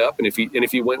 ended up. And if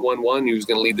he went 1-1, he was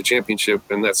going to lead the championship.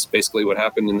 And that's basically what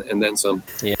happened, and then some.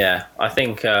 Yeah, I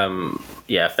think,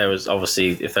 if there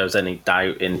was any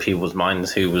doubt in people's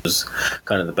minds who was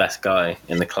kind of the best guy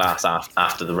in the class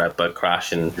after the Redbud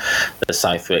crash and the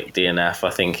Southwick DNF,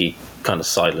 I think he kind of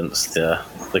silenced the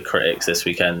critics this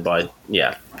weekend by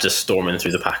just storming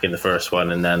through the pack in the first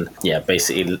one, and then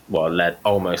basically led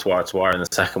almost wire to wire in the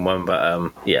second one,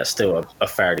 but still a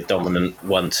fairly dominant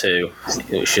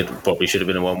 1-2. It should have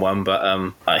been a 1-1, but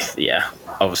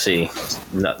obviously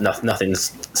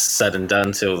nothing's said and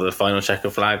done till the final checker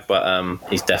flag, but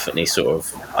he's definitely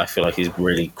I feel like he's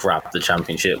really grabbed the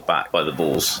championship back by the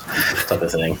balls type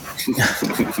of thing.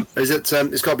 Is it?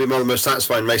 It's got to be one of the most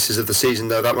satisfying races of the season,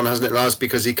 though, that one, hasn't it, Lars?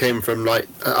 Because he came from,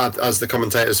 as the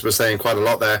commentators were saying quite a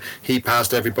lot there, he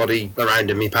passed everybody around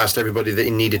him. He passed everybody that he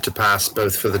needed to pass,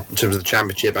 both in terms of the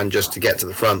championship and just to get to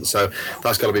the front. So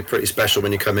that's got to be pretty special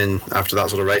when you come in after that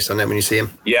sort of race, isn't it, when you see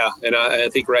him? Yeah, and I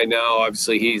think right now,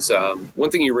 obviously, he's one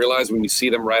thing you realize when you see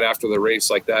them right after the race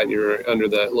like that, and you're under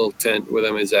the little tent with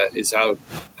them, is how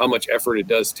much effort it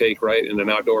does take, right, in an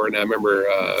outdoor. And I remember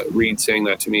Reed saying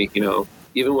that to me,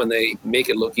 even when they make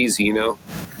it look easy,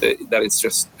 that it's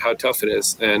just how tough it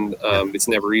is, and it's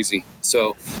never easy.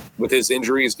 So with his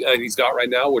injuries he's got right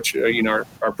now, which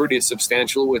are pretty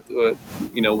substantial with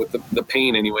the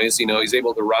pain anyways, he's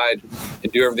able to ride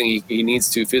and do everything he needs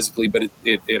to physically, but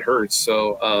it hurts.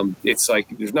 So it's like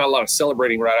there's not a lot of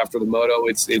celebrating right after the moto.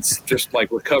 It's just like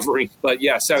recovering. But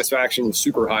satisfaction was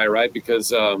super high, right? Because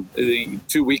the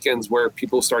 2 weekends where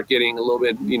people start getting a little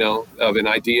bit of an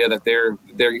idea that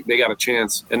they got a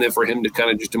chance, and then for him to kind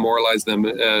of just demoralize them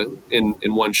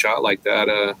in one shot like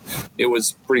that, it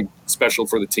was pretty special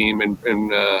for the team,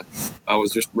 and I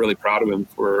was just really proud of him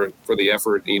for the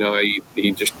effort. He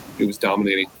was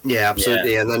dominating. Yeah,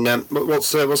 absolutely. Yeah. And then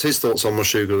what's his thoughts on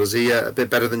Moshugal? Is he a bit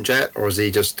better than Jet, or is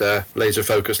he just laser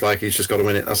focused, like he's just got to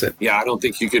win it? That's it. Yeah, I don't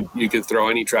think you could throw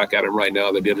any track at him right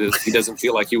now that he doesn't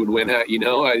feel like he would win at.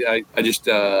 I just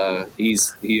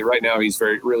right now he's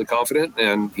really confident,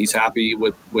 and he's happy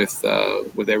with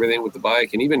everything with the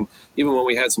bike, and even when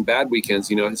we had some bad weekends,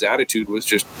 his attitude was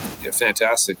just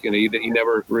fantastic. He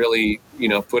never really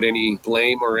put any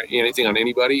blame or anything on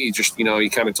anybody. He just he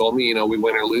kind of told me we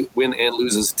win and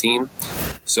lose as a team.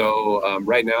 So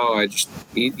right now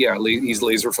he's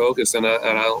laser focused, and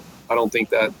I don't think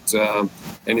that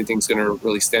anything's going to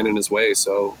really stand in his way.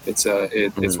 So it's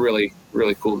really,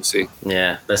 really cool to see.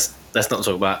 Yeah, let's not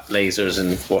talk about lasers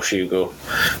and Washougal.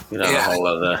 A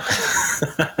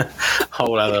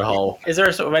whole other hole. Is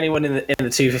there sort of anyone in the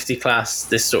 250 class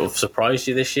this sort of surprised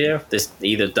you this year? This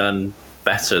either done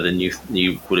better than you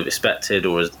would have expected,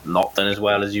 or has not done as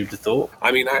well as you'd have thought?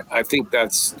 I mean, I think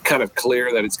that's kind of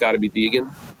clear that it's got to be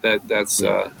Deegan. That's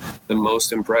the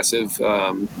most impressive.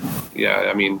 I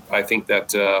mean, I think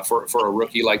that for a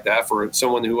rookie like that, for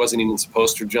someone who wasn't even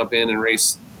supposed to jump in and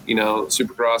race,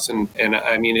 Supercross, and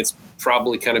I mean, it's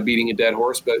probably kind of beating a dead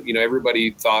horse, but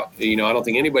everybody thought, I don't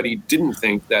think anybody didn't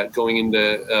think that going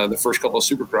into the first couple of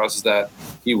Supercrosses that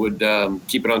he would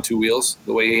keep it on two wheels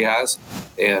the way he has,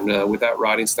 and with that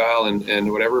riding style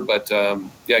and whatever. But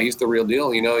he's the real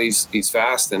deal. He's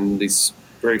fast, and he's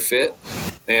very fit,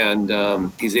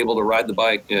 and he's able to ride the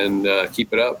bike and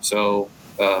keep it up. So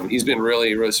he's been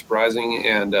really, really surprising,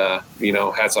 and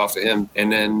hats off to him.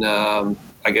 And then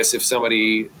I guess if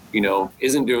somebody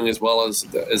isn't doing as well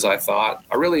as I thought,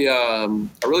 I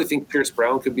really think Pierce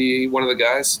Brown could be one of the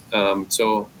guys.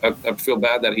 So I feel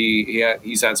bad that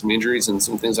he's had some injuries and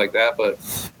some things like that. But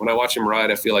when I watch him ride,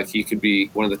 I feel like he could be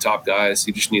one of the top guys.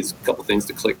 He just needs a couple things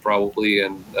to click probably,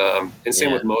 and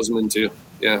same with Mosman too.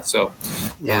 Yeah. So.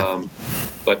 Yeah.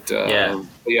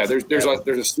 There's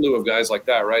a slew of guys like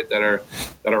that, right? That are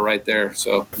right there.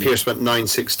 So Pierce went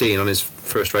 9:16 on his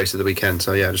first race of the weekend.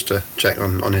 So just to check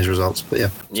on his results. But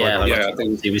I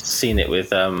think we've seen it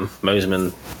with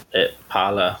Mosman at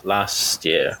Pala last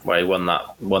year, where he won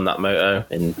that moto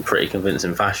in pretty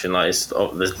convincing fashion. Like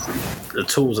the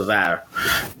tools are there,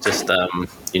 just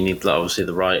you need obviously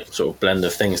the right sort of blend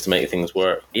of things to make things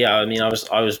work. Yeah, I mean, I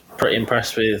was pretty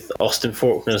impressed with Austin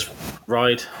Faulkner's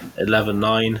ride,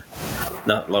 11.9.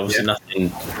 Obviously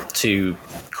nothing too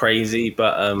crazy,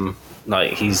 but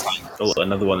like he's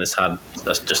another one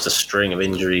that's just a string of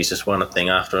injuries, just one thing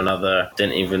after another.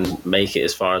 Didn't even make it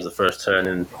as far as the first turn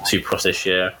in Supercross this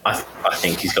year. I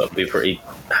think he's got to be pretty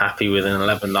happy with an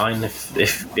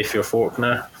 11.9 if you're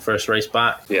Faulkner. First race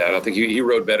back. Yeah, I don't think he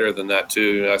rode better than that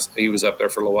too. He was up there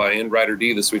for a while, and Ryder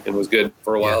D this weekend was good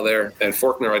for a while there. And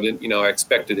Faulkner, I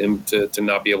expected him to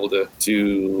not be able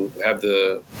to have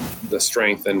the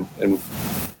strength and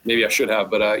maybe I should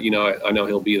have, but I know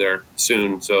he'll be there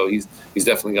soon. So he's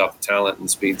definitely got the talent and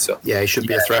speed. So yeah, he should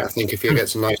be a threat. I think if he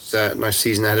gets a nice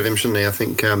season ahead of him, shouldn't he? I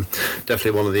think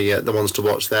definitely one of the ones to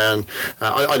watch there. And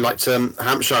I liked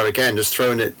Hampshire again, just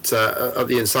throwing it up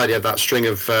the inside. He had that string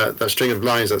of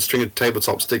lines, that string of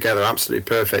tabletops together, absolutely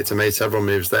perfect, and made several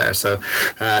moves there. So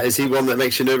is he one that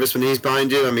makes you nervous when he's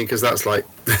behind you? I mean, because that's like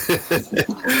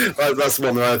that's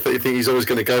one that I think he's always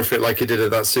going to go for it, like he did at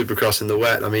that Supercross in the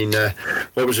wet. I mean,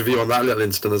 what was your view on that little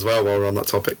incident as well, while we're on that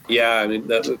topic? Yeah, I mean,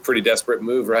 that was a pretty desperate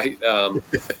move, right?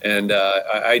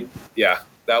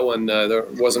 That one, there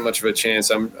wasn't much of a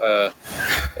chance. I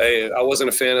wasn't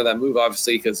a fan of that move,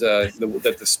 obviously, because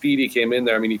the speed he came in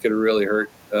there, I mean, he could have really hurt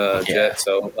Jet.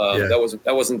 So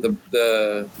that wasn't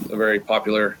the very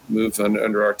popular move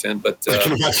under our tent. But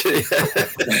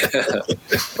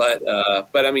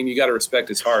but I mean, you got to respect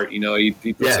his heart.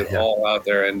 He puts it all out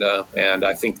there, and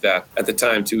I think that at the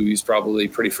time too, he's probably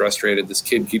pretty frustrated. This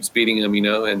kid keeps beating him,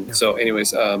 and so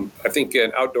anyways, I think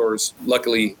in outdoors,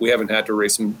 luckily we haven't had to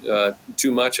race him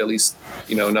too much. At least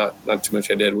not too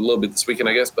much. I did a little bit this weekend,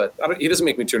 I guess, but he doesn't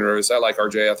make me too nervous. I like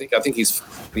RJ. I think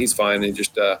he's fine. And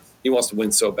just he wants to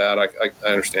win so bad. I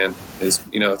understand his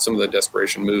some of the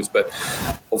desperation moves, but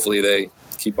hopefully they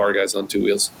keep our guys on two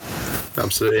wheels.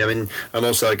 Absolutely. I mean, and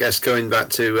also I guess going back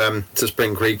to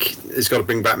Spring Creek, it's got to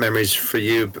bring back memories for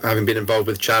you, having been involved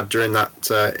with Chad during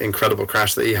that incredible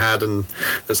crash that he had, and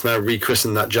that's now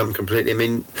rechristened that jump completely. I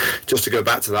mean, just to go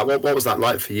back to that, what was that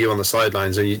like for you on the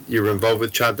sidelines? And you were involved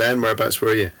with Chad then. Whereabouts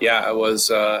were you? Yeah, I was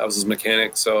his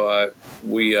mechanic. So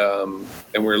we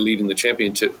were leading the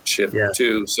championship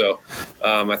too. So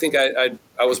I think I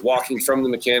was walking from the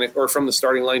mechanic or from the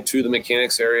starting line to the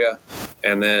mechanics area,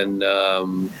 and then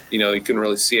you couldn't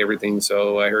really see everything,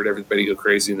 so I heard everybody go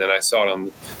crazy, and then I saw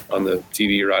it on the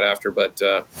TV right after. But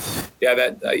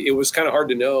it was kind of hard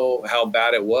to know how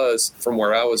bad it was from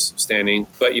where I was standing.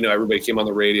 But everybody came on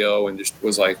the radio and just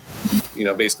was like,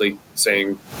 basically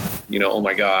saying, oh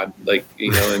my God, like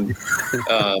and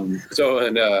so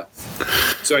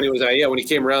anyways, when he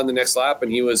came around the next lap,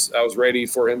 and I was ready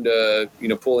for him to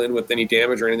pull in with any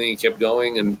damage or anything. He kept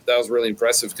going, and that was really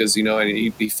impressive because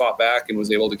he fought back and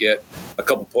was able to get a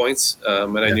couple points.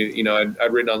 And I knew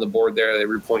I'd written on the board there that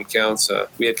every point counts.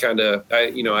 We had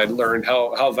I'd learned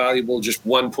how valuable just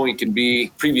 1 point can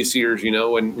be previous years.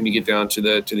 When you get down to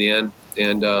the end.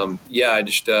 And I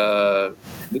just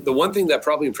the one thing that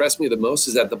probably impressed me the most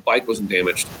is that the bike wasn't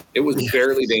damaged. It was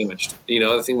barely damaged.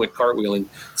 The thing with cartwheeling,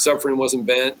 subframe wasn't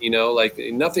bent. Like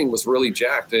nothing was really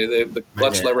jacked. The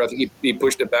clutch lever, I think he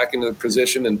pushed it back into the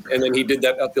position, and then he did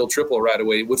that uphill triple right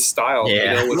away with style.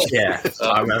 I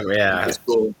remember. Yeah, it's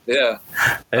cool. Yeah,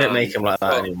 they didn't make him like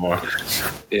that anymore.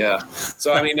 Yeah.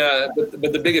 So I mean,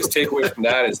 but the biggest takeaway from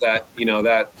that is that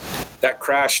that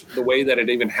crash, the way that it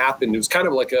even happened, it was kind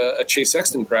of like a Chase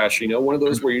Sexton crash, one of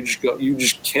those where you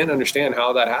just can't understand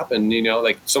how that happened,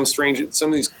 like some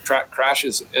of these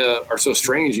crashes are so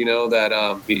strange,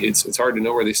 that it's hard to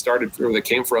know where they started, where they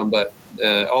came from. But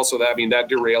also that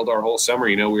derailed our whole summer.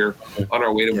 We were on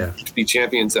our way to be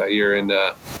champions that year, and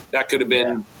that could have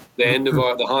been the end of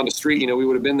the Honda Street. We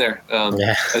would have been there as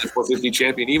a 450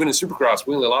 champion. Even in Supercross,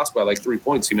 we only lost by like 3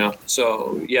 points.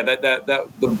 So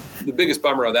the biggest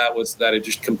bummer of that was that it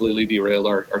just completely derailed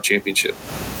our championship.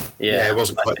 Yeah, it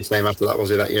wasn't quite the same after that,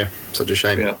 was it, that year? Such a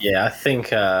shame. Yeah, I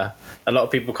think a lot of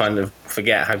people kind of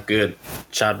forget how good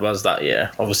Chad was that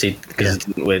year, obviously because he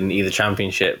didn't win either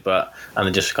championship, and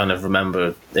they just kind of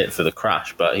remember it for the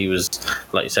crash. But he was,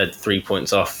 like you said, 3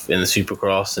 points off in the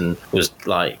Supercross and was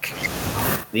like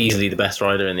easily the best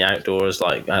rider in the outdoors,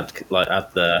 had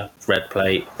the red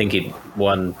plate. I think he'd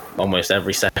won almost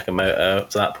every second moto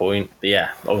to that point. But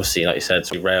yeah, obviously, like you said,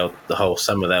 so he railed the whole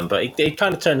summer then. But he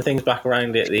kind of turned things back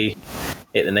around at the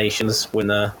Nations when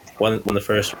won the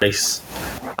first race.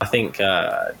 I think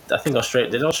Australia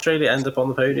did Australia end up on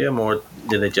the podium, or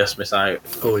did they just miss out?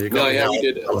 We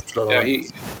did.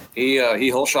 He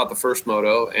whole shot the first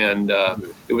moto, and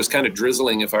it was kind of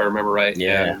drizzling, if I remember right.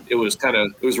 Yeah. And it was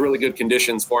really good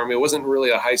conditions for him. It wasn't really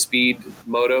a high speed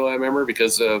moto, I remember,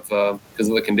 because of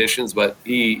the conditions, but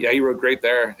he rode great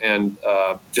there, and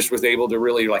just was able to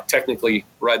really like technically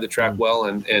ride the track well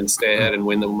and stay ahead and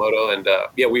win the moto. And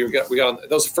we got on,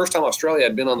 that was the first time Australia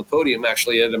had been on the podium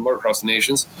actually at the Motocross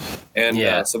Nations,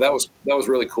 and so that was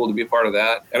really cool to be a part of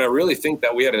that. And I really think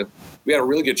that we had a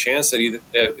really good chance that either,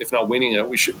 if not winning it,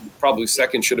 we should probably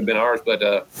second should have been ours.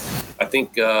 But I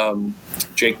think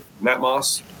Jake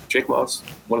Moss,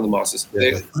 one of the Mosses.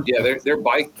 Their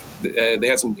bike, they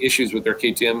had some issues with their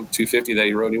KTM 250 that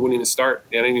he rode. He wouldn't even start.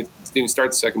 He didn't even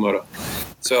start the second moto.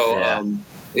 So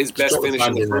his best finish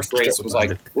in the first race was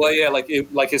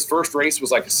his first race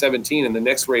was like a 17, and the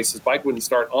next race his bike wouldn't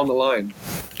start on the line,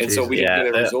 and so we didn't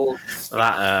get a result.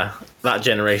 That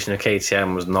generation of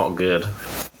KTM was not good.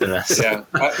 I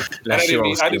didn't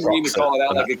mean to call it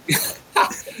out like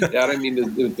I didn't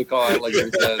mean to call it like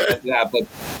that, but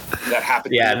that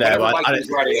happened. Yeah, no, I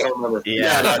don't remember.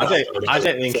 Yeah, I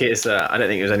don't think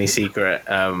it was any secret.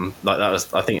 Like that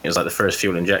was, I think it was like the first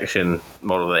fuel injection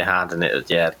model they had, and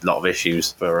it a lot of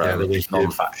issues for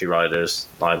non-factory riders.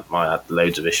 I had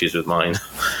loads of issues with mine.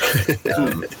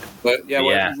 But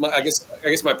I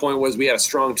guess my point was we had a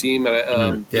strong team,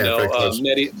 and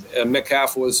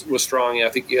Metcalf was strong. I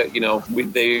think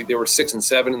they were 6 and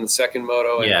 7 in the second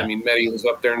moto, and I mean Medi was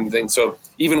up there and things. So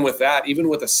even with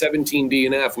a 17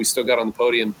 DNF, we still got on the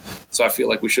podium. So I feel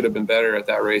like we should have been better at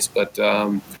that race, but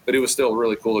it was still a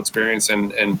really cool experience.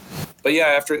 But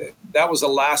after that was the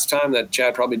last time that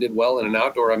Chad probably did well in an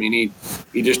outdoor. I mean,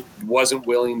 he just wasn't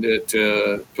willing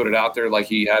to put it out there like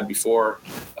he had before.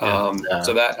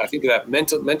 So that I think that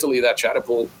mentally that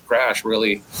Chatapult crash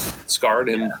really scarred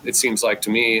him. It seems like to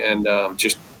me, and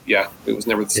it was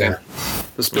never the same.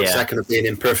 The split second of being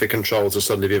in perfect control to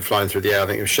suddenly be flying through the air, I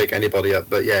think it would shake anybody up.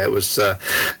 But it was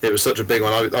such a big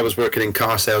one. I was working in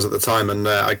car sales at the time, and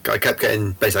I kept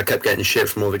getting shit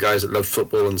from all the guys that loved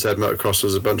football and said motocross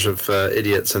was a bunch of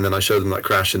idiots. And then I showed them that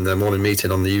crash in the morning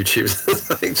meeting on the YouTube.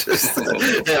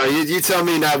 You tell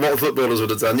me now what footballers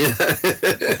would have done.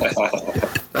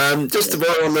 Just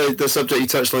about on the subject, you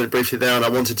touched on it briefly there, and I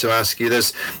wanted to ask you,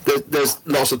 there's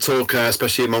lots of talk,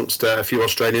 especially amongst a few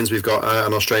Australians. We've got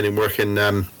an Australian working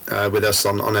with us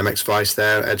on MX Vice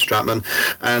there, Ed Stratman,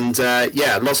 and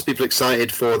lots of people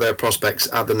excited for their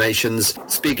prospects at the Nations.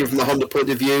 Speaking from the Honda point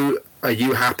of view, are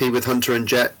you happy with Hunter and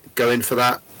Jet going for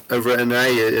that over at NA?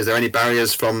 Is there any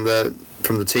barriers from the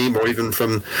team, or even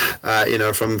from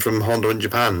Honda in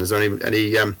Japan? Is there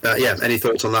any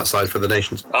thoughts on that side for the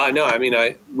Nations? No, I mean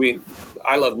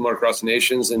I love Motocross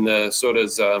Nations, and so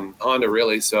does Honda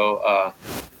really. So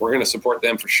we're going to support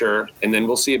them for sure, and then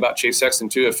we'll see about Chase Sexton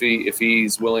too if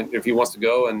he's willing, if he wants to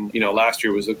go. And last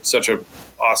year was such a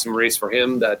awesome race for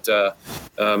him that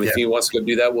if he wants to go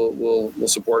do that, we'll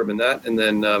support him in that. And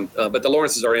then but the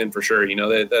Lawrences are in for sure.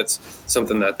 That's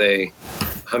something that they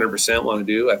 100% want to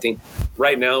do. I think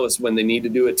right now is when they need to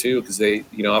do it too, because they,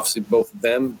 obviously both of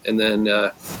them. And then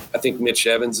I think Mitch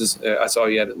Evans is. I saw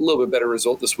he had a little bit better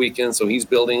result this weekend, so he's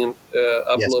building up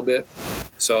a little bit.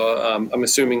 So I'm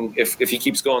assuming if he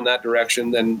keeps going that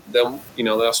direction, then they'll, the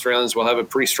Australians will have a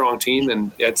pretty strong team,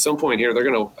 and at some point here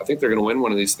I think they're gonna win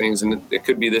one of these things, and it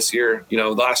could be this year.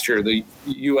 Last year the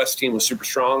U.S. team was super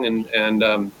strong, and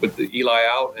with the Eli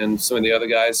out and some of the other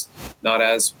guys not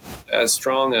as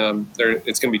strong,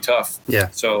 it's gonna be tough. Yeah.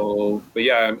 So, but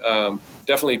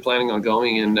definitely planning on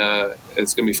going, and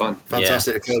it's going to be fun.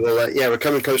 Fantastic. Yeah. Well, we're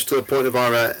coming close to the point of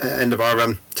our end of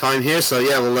our time here, so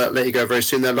we'll let you go very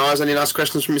soon there. Lars, any last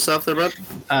questions from yourself there, Brad?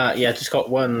 Just got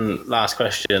one last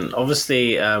question.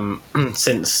 Obviously,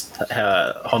 since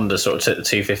Honda sort of took the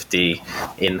 250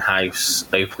 in-house,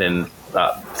 opening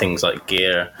things like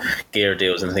gear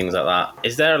deals and things like that,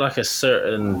 is there like a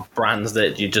certain brands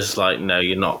that you just like, no,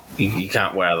 you're not, you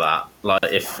can't wear that? Like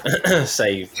if,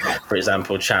 say, for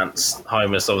example, Chance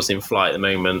Hymas obviously in flight at the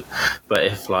moment, but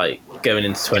if like going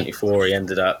into 24 he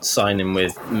ended up signing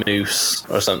with Moose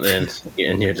or something,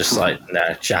 and you're just like,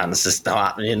 no, Chance, it's not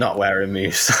happening, you're not wearing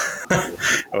Moose.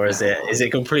 Or is it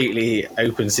completely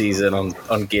open season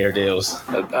on gear deals?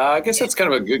 I guess that's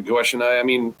kind of a good question. I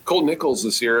mean, Cole Nichols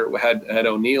this year had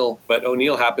O'Neill, but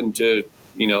O'Neill happened to,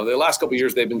 the last couple of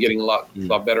years they've been getting a lot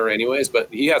better anyways, but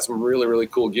he had some really, really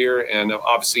cool gear, and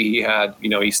obviously he had,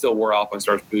 he still wore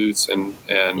Alpinestars boots and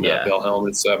Bell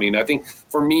helmets. So, I mean, I think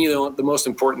for me, the most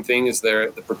important thing is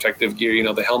the protective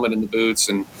gear, the helmet and the boots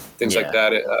and things like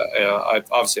that.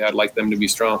 I'd like them to be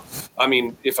strong. I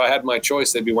mean, if I had my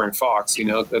choice, they'd be wearing Fox.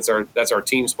 That's our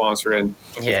team sponsor, and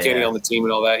Kenny on the team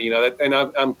and all that. And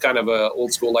I'm kind of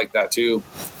old school like that too,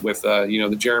 with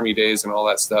the Jeremy days and all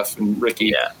that stuff, and Ricky.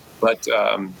 Yeah. But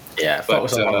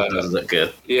Fox doesn't look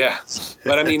good. Yeah,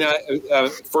 but I mean,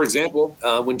 for example,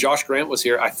 when Josh Grant was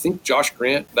here, I think Josh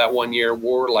Grant that one year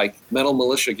wore like metal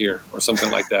militia gear or something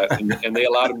like that, and they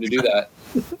allowed him to do that.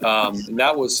 And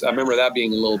I remember that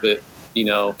being a little bit,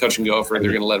 touch and go if they're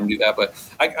going to let him do that. But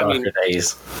I mean,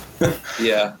 days.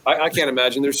 Yeah, I can't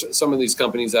imagine. There's some of these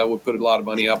companies that would put a lot of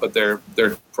money up, but their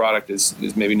product is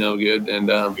maybe no good. And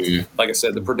like I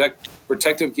said, the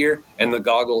protective gear and the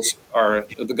goggles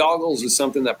is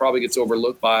something that probably gets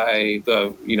overlooked by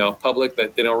the public,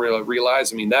 that they don't really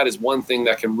realize. I mean, that is one thing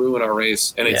that can ruin our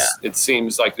race, and it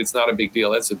seems like it's not a big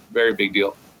deal. That's a very big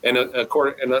deal. And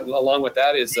along with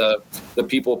that is the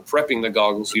people prepping the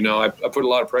goggles. I put a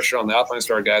lot of pressure on the Alpine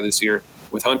Star guy this year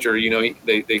with Hunter. They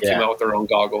came out with their own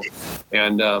goggle,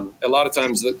 and a lot of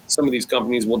times some of these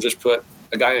companies will just put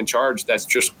a guy in charge that's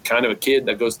just kind of a kid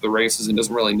that goes to the races and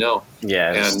doesn't really know.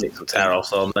 Yeah, and stick some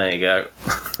towels on. There you go.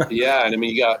 Yeah, and I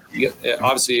mean, you got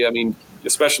obviously. I mean,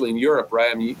 especially in Europe,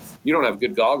 right? I mean, you don't have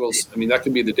good goggles. I mean, that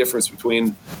could be the difference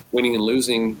between winning and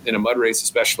losing in a mud race,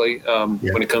 especially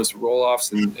when it comes to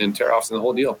roll-offs and tear-offs and the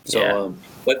whole deal. So,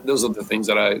 but those are the things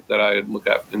that I look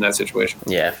at in that situation.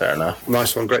 Yeah, fair enough.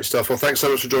 Nice one, great stuff. Well, thanks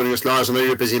so much for joining us, Lars. I know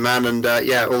you're a busy man, and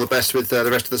all the best with the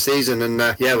rest of the season. And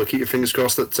we'll keep your fingers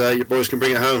crossed that your boys can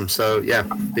bring it home. So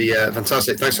be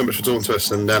fantastic. Thanks so much for talking to us,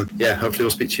 and hopefully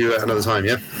we'll speak to you another time.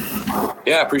 Yeah.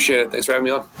 Yeah, I appreciate it. Thanks for having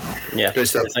me on. Yeah, great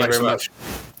stuff. Thanks so much.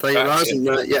 Thank you, Lars, and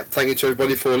thank you to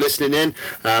everybody for listening in.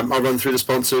 I'll run through the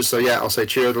sponsors, so I'll say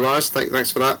cheers to Lars.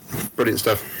 Thanks for that. Brilliant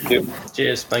stuff. Thank you.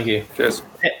 Cheers. Thank you. Cheers.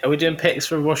 Are we doing picks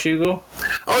for Washougal?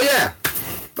 Oh yeah.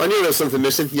 I knew there was something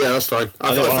missing. Yeah, that's fine.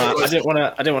 I didn't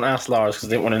want to ask Lars because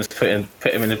I didn't want him to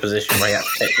put him in a position where he had to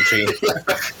pick between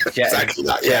exactly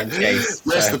that. Yeah, Chase.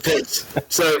 Yes, the picks.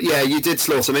 So you did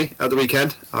slaughter me at the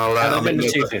weekend. I've been the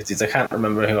 250s. I can't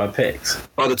remember who I picked.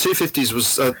 Oh, the 250s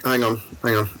was. Hang on.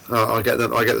 I'll get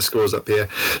the scores up here.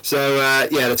 So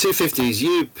the 250s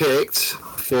you picked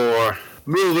for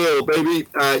Millville, baby.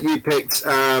 You picked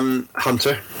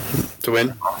Hunter to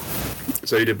win.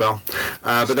 So you did well.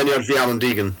 But then you had Vial and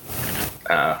Deegan.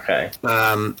 Okay.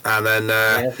 And then...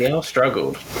 Vial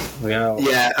struggled.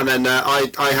 Yeah, and then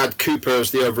I had Cooper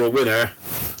as the overall winner.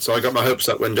 So I got my hopes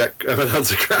up when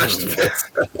Hunter crashed.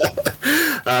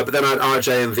 But then I had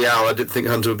RJ and Vial. I didn't think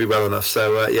Hunter would be well enough.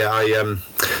 So what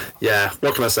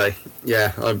can I say?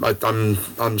 Yeah,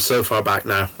 I'm so far back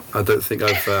now. I don't think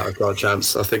I've got a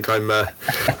chance. I think I'm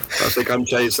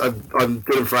chased. I'm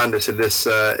Dylan Ferrandis in this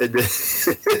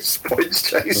points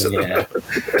chase. Yeah.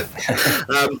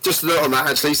 Just a note on that.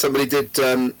 Actually, somebody did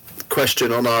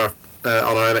question on our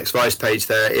MX Vice page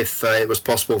there if it was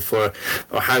possible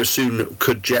or how soon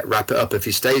could Jet wrap it up if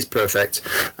he stays perfect.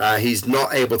 He's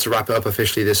not able to wrap it up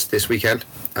officially this weekend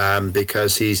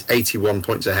because he's 81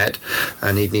 points ahead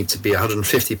and he'd need to be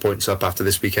 150 points up after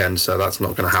this weekend, so that's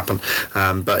not going to happen.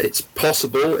 But it's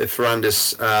possible if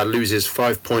Ferrandis loses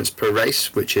 5 points per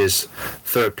race, which is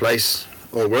third place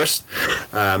or worse,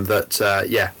 that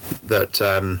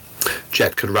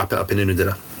Jet could wrap it up in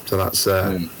Unadilla. So that's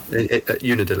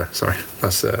Unadilla. Sorry,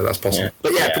 that's possible. Yeah.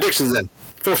 But predictions then.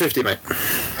 450, mate.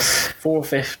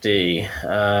 450.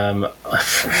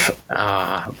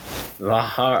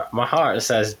 My heart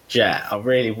says Jet. I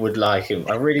really would like him.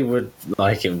 I really would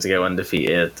like him to go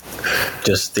undefeated.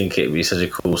 Just think it'd be such a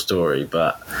cool story.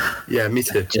 But yeah, me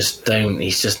too.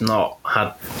 He's just not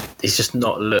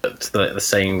looked like the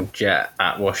same Jet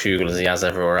at Washougal as he has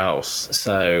everywhere else.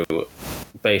 So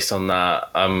based on that,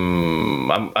 I'm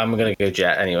gonna go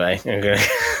Jet anyway. I'm gonna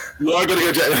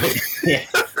go Jet anyway. Yeah.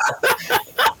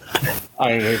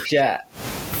 I'm going to go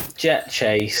Jet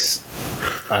Chase,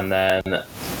 and then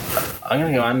I'm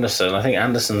going to go Anderson. I think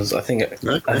Anderson's. I think he's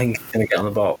going to get on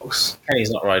the box.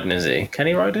 Kenny's not riding, is he?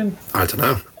 Kenny riding? I don't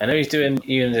know. I know he's doing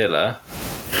Unadilla.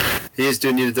 He is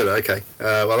doing Unadilla. Okay.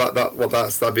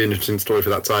 That'd be an interesting story for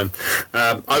that time.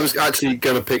 I was actually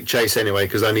going to pick Chase anyway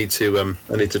because I need to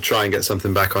try and get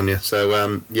something back on you. So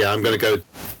I'm going to go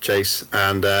Chase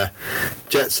and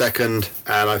Jet second,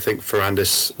 and I think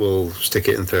Ferrandis will stick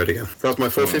it in third again. That's my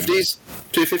 450s.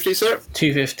 250s, sir.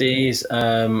 250s.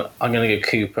 I'm going to go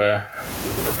Cooper.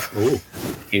 Ooh.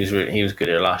 He was good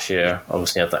here last year.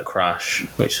 Obviously had that crash,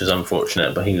 which was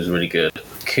unfortunate, but he was really good.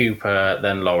 Cooper,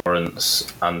 then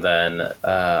Lawrence, and then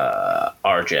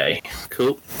RJ.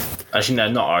 Cool. Actually,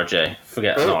 no, not RJ.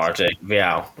 Forget not RJ.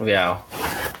 Vial.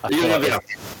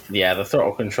 Yeah, the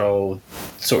throttle control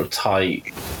sort of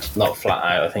tight. not flat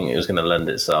out. I think it was going to lend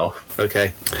itself.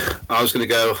 Okay. I was going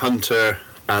to go Hunter,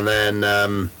 and then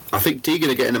I think Deegan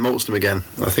are getting amongst them again.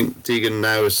 I think Deegan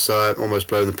now is almost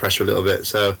blowing the pressure a little bit.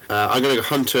 So I'm going to go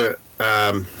Hunter,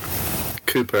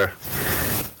 Cooper,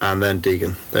 and then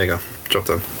Deegan. There you go. Job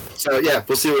done. So yeah,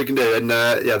 we'll see what we can do. And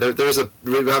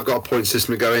we have got a point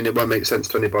system going. It won't make sense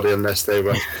to anybody unless they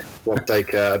want to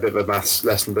take a bit of a maths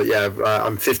lesson. But yeah,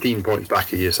 I'm 15 points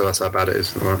back of you, so that's how bad it is.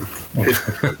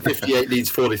 58 leads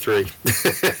 43.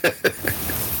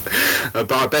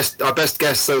 But our best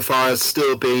guess so far has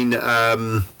still been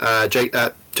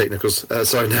Jake Nichols.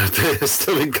 Sorry, no, it's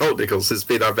still been Colt Nichols. It's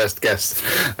been our best guess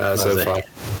so far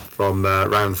from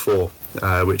round 4.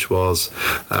 Which was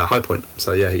High Point.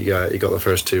 So yeah, he got the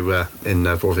first two in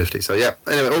 450. So yeah,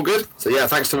 anyway, all good. So yeah,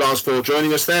 thanks to Lars for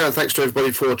joining us there, and thanks to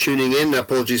everybody for tuning in.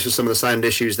 Apologies for some of the sound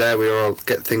issues there. We will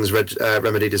get things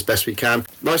remedied as best we can.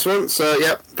 Nice one. So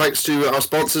yeah, thanks to our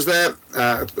sponsors there.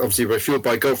 Obviously, we're fueled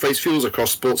by Golf Race Fuels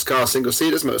across sports car, single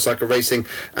seaters, motorcycle racing,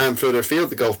 and further afield.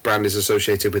 The Golf brand is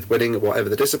associated with winning, whatever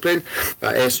the discipline.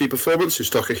 ASV Performance, who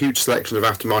stock a huge selection of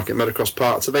aftermarket motocross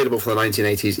parts available for the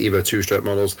 1980s Evo 2-stroke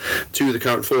models to the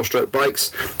current 4-stroke bikes.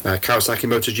 Kawasaki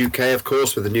Motors UK, of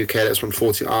course, with the new KLX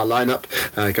 140R lineup.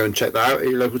 Go and check that out at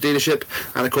your local dealership.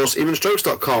 And of course,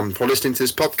 evenstrokes.com. For listening to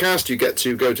this podcast, you get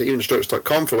to go to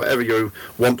evenstrokes.com for whatever you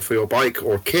want for your bike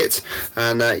or kit,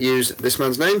 and use this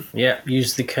man's name. Yeah,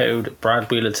 use the code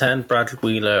BradWheeler10,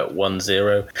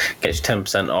 BradWheeler10. Gets you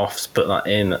 10% off. Put that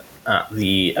in at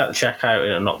the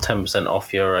checkout, and not 10%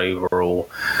 off your overall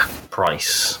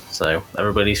price. So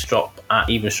everybody shop at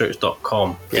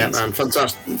evenstrokes.com. Yeah, and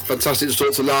fantastic to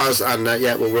talk to Lars, and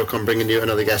yeah, we'll work on bringing you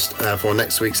another guest for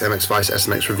next week's MX Vice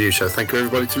SMX review show. Thank you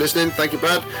everybody for listening. Thank you,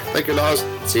 Brad. Thank you, Lars.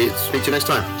 Speak to you next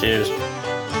time. Cheers.